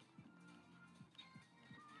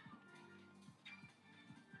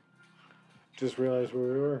 Just realized where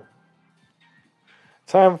we were.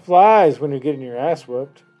 Time flies when you're getting your ass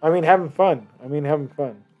whooped. I mean, having fun.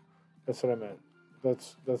 That's what I meant.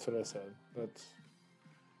 That's what I said. That's.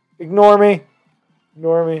 Ignore me.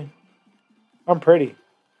 Ignore me. I'm pretty.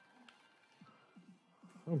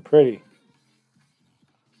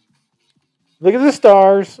 Look at the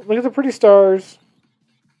stars. Look at the pretty stars.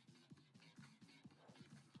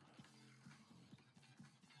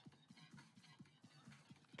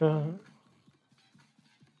 Dun,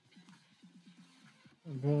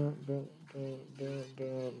 dun, dun, dun, dun,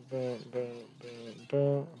 dun, dun,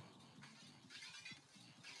 dun,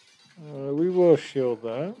 dun. We will shield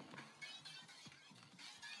that.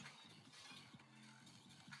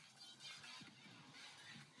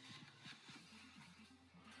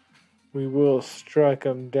 We will strike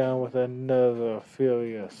him down with another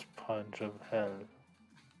furious punch of hell.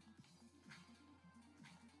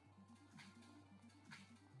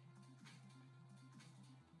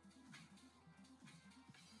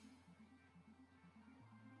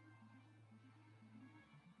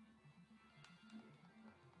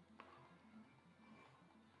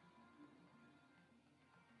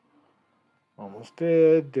 Almost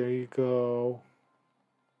dead. There you go.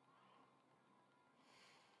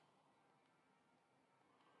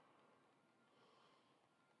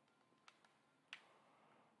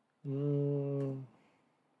 I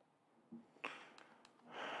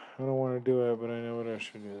don't want to do it, but I know what I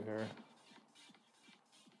should do here.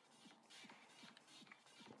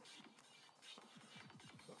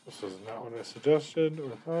 This is not what I suggested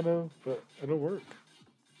or thought of, but it'll work.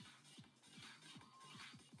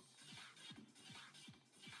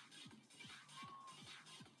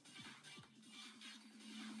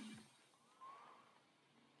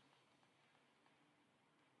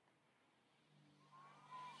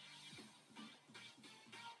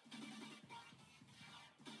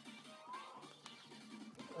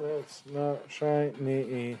 That's not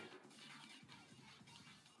shiny.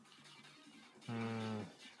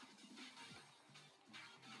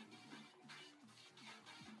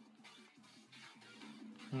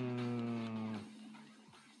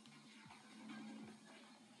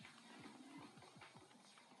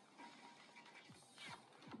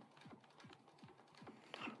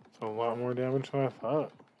 It's a lot more damage than I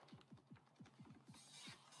thought.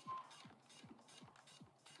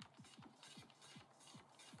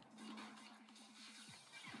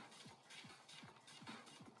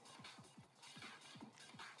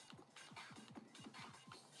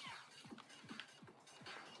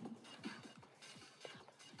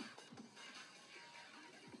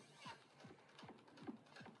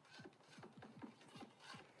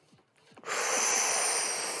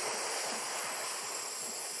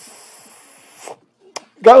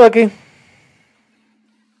 Got lucky.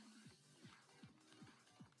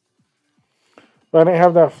 But I didn't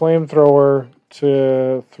have that flamethrower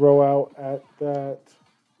to throw out at that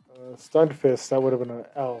stun fist. That would have been an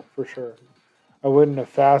L for sure. I wouldn't have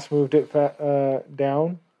fast moved it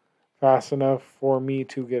down fast enough for me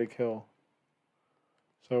to get a kill.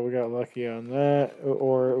 So we got lucky on that.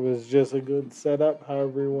 Or it was just a good setup,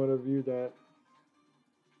 however you want to view that.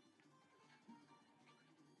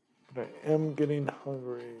 But I am getting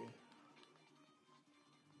hungry.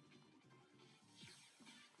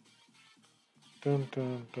 Dun,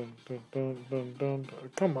 dun, dun, dun, dun, dun, dun, dun.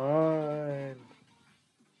 Come on.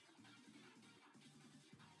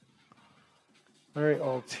 Alright,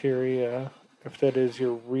 Alteria, if that is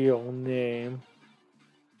your real name.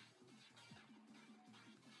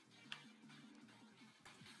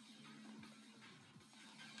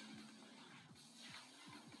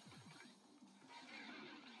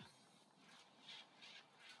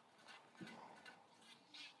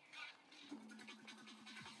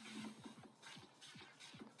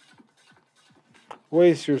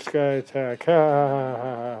 Waste your sky attack. Ha ha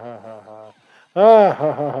ha ha ha ha. Ha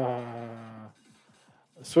ha ha ha.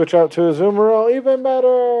 Switch out to Azumarill, even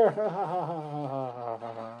better. Ha ha ha ha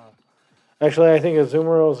ha ha. Actually, I think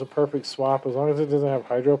Azumarill is a perfect swap. As long as it doesn't have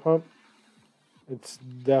Hydro Pump, it's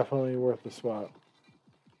definitely worth the swap.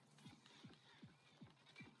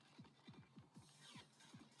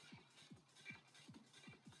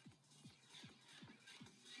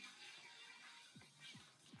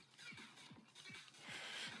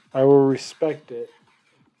 I will respect it.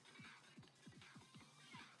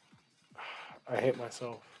 I hate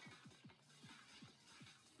myself.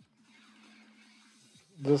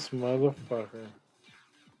 This motherfucker.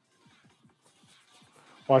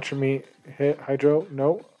 Watching me hit Hydro.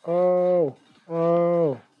 No. Oh.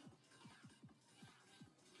 Oh.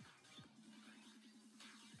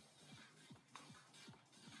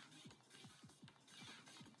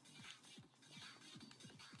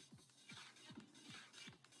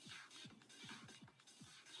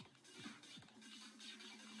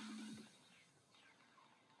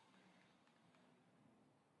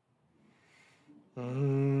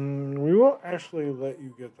 We won't actually let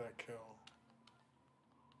you get that kill.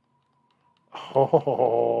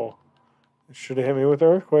 Oh, should have hit me with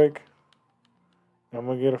Earthquake. I'm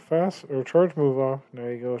going to get a fast or charge move off.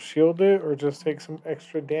 There you go. Shield it or just take some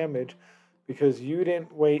extra damage because you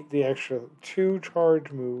didn't wait the extra 2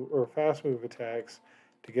 charge move or fast move attacks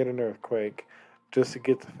to get an Earthquake just to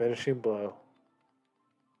get the finishing blow.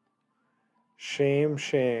 Shame,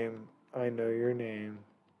 shame. I know your name.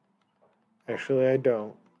 Actually, I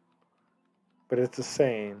don't. But it's a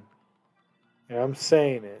saying. And I'm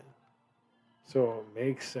saying it. So it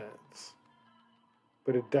makes sense.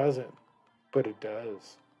 But it doesn't. But it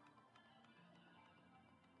does.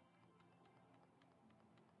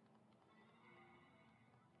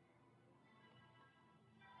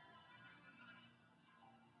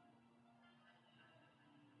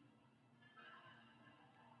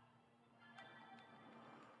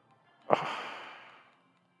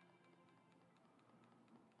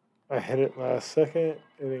 I hit it last second.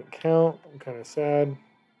 It didn't count. I'm kind of sad.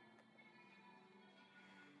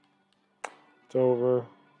 It's over.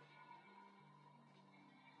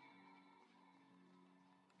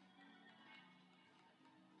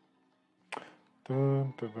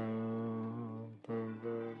 Dun, dun, dun, dun,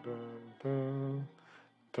 dun,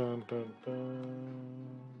 dun, dun, dun,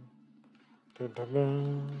 dun, dun,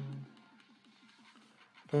 dun.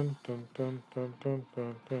 Dun, dun, dun, dun, dun,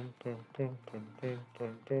 dun, dun, dun, dun, dun,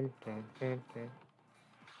 dun, dun, dun, dun, dun.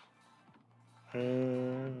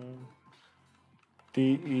 And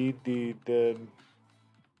DED dead.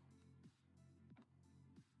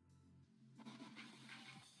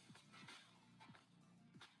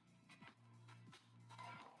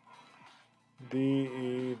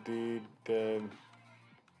 DED dead.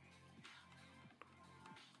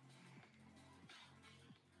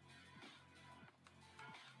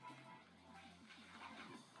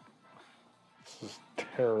 This is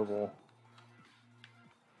terrible.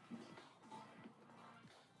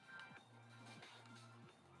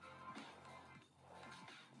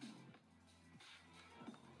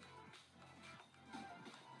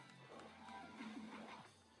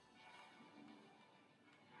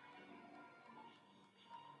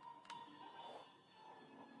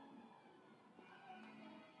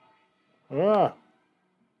 Ah!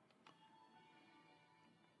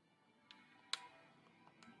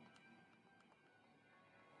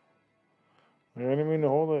 I didn't mean to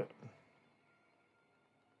hold it.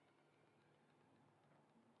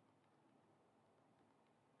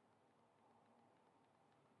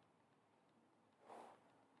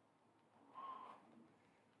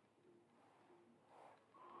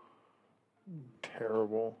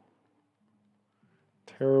 Terrible.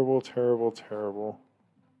 Terrible, terrible, terrible.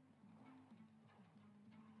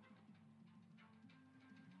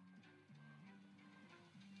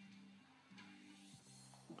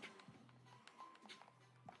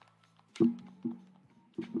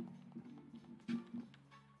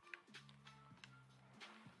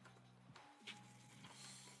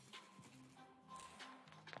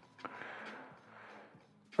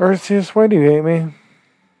 Arceus, why do you hate me?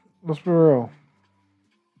 Let's be real.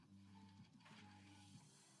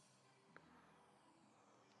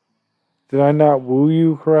 Did I not woo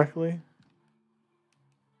you correctly?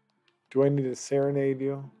 Do I need to serenade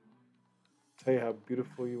you? Tell you how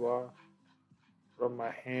beautiful you are? Rub my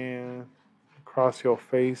hand across your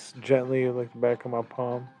face gently like the back of my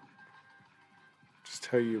palm. Just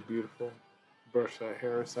tell you you're beautiful. Brush that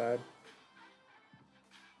hair aside.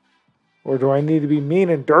 Or do I need to be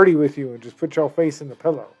mean and dirty with you and just put your face in the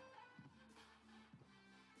pillow?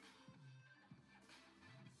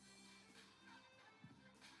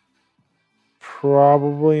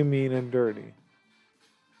 Probably mean and dirty.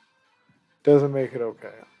 Doesn't make it okay.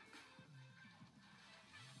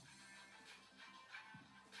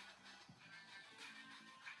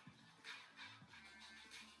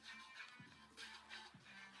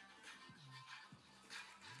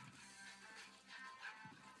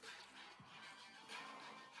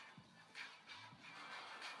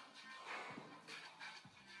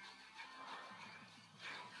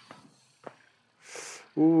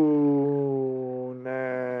 Ooh,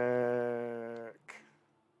 neck.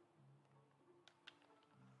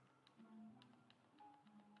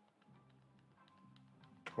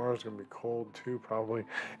 Tomorrow's going to be cold too, probably.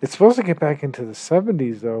 It's supposed to get back into the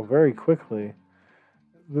 70s, though, very quickly.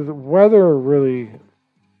 The weather really.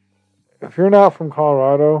 If you're not from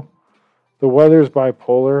Colorado, the weather's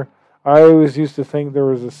bipolar. I always used to think there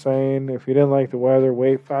was a saying, if you didn't like the weather,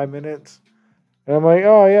 wait 5 minutes. And I'm like,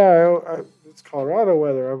 oh, yeah, it's Colorado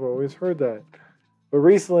weather. I've always heard that. But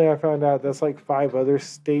recently I found out that's like 5 other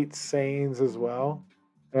states' sayings as well.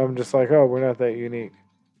 And I'm just like, oh, we're not that unique.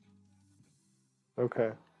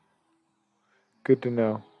 Okay. Good to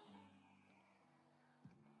know.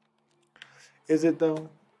 Is it, though?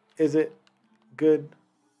 Is it good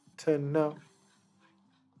to know?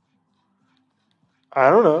 I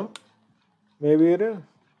don't know. Maybe it is.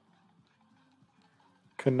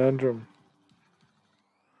 Conundrum.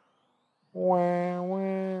 Wah,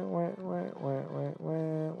 wah, wah, wah, wah, wah,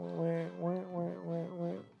 wah, wah, wah, wah, wah,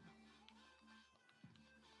 wah.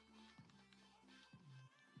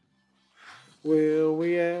 Will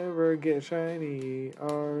we ever get shiny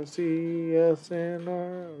RCS in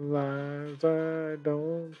our lives. I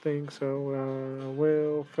don't think so. I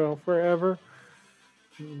will fail forever.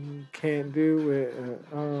 Can't do it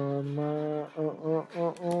on my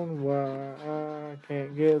own. Why I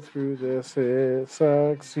can't get through this? It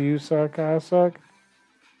sucks. You suck. I suck.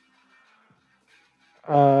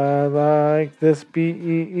 I like this beat.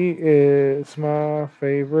 It's my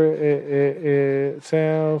favorite. It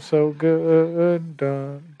sounds so good.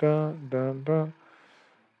 Dun dun dun dun.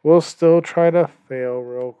 We'll still try to fail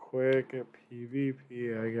real quick at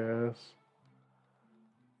PvP, I guess.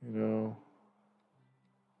 You know,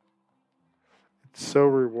 it's so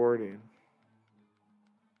rewarding.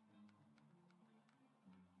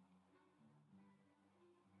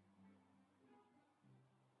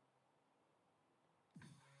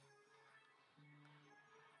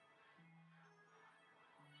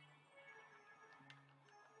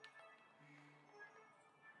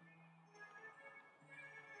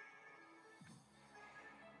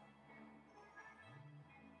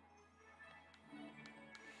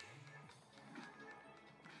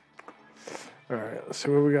 All right, let's see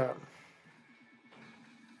what we got.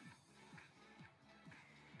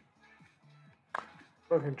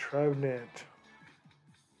 Fucking Trevnet.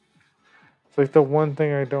 It's like the one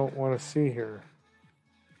thing I don't want to see here.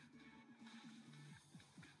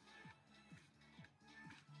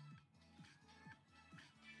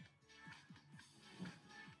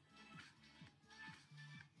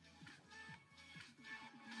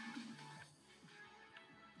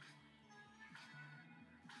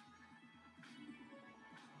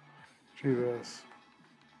 Jesus.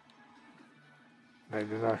 I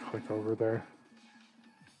did not click over there.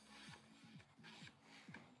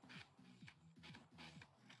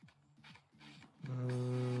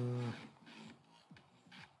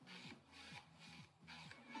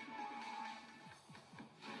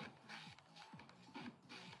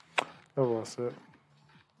 I lost it.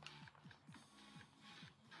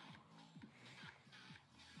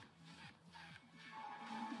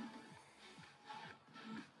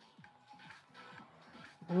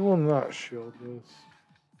 We will not shield this.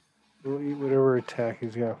 We'll eat whatever attack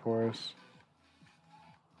he's got for us.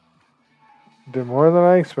 Did more than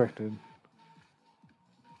I expected.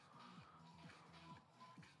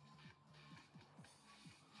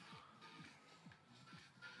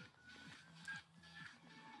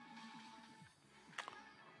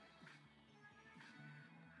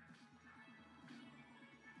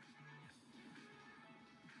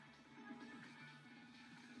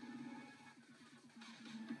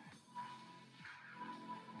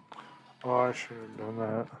 Oh, I should have done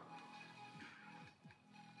that.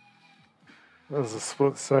 That was a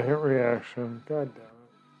split-second reaction. God damn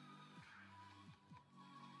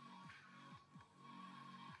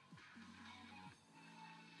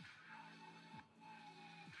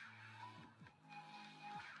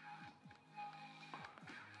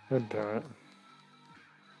it. God damn it.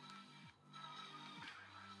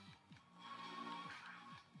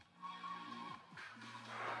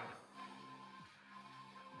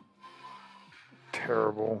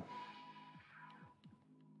 Terrible.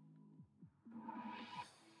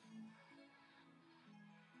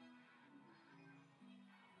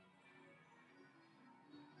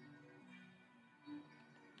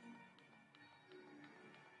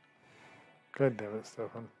 God damn it,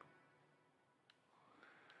 Stefan.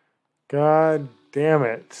 God damn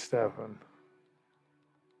it, Stefan.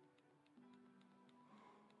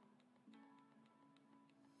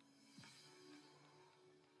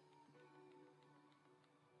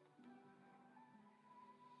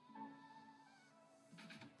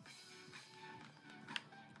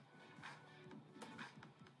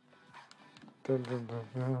 Dun, dun, dun,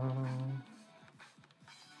 dun.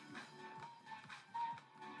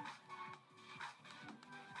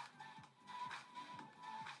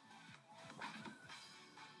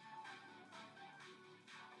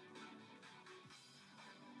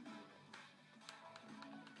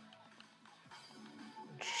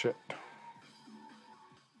 Shit.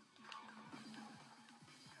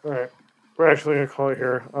 Alright. We're actually going to call it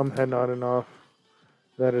here. I'm heading on and off.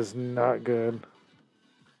 That is not good.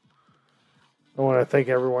 I want to thank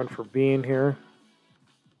everyone for being here.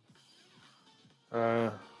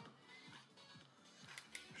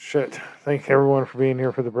 Thank everyone for being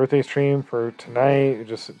here for the birthday stream, for tonight,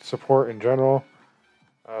 just support in general.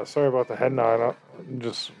 Sorry about the head nod.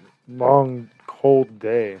 Just long, cold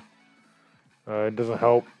day. It doesn't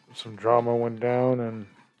help. Some drama went down, and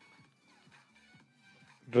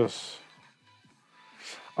just...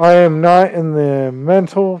 I am not in the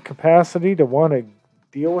mental capacity to want to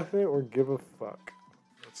deal with it or give a fuck.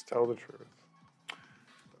 Let's tell the truth.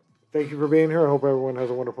 thank you for being here. I hope everyone has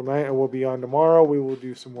a wonderful night. And we'll be on tomorrow. We will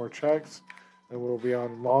do some more checks. And we'll be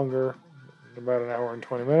on longer, about an hour and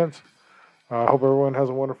 20 minutes. I hope everyone has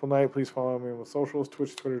a wonderful night. Please follow me on the socials,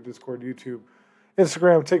 Twitch, Twitter, Discord, YouTube,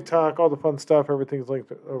 Instagram, TikTok, all the fun stuff. Everything's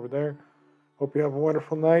linked over there. Hope you have a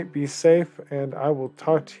wonderful night. Be safe. And I will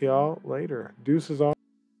talk to y'all later. Deuces on.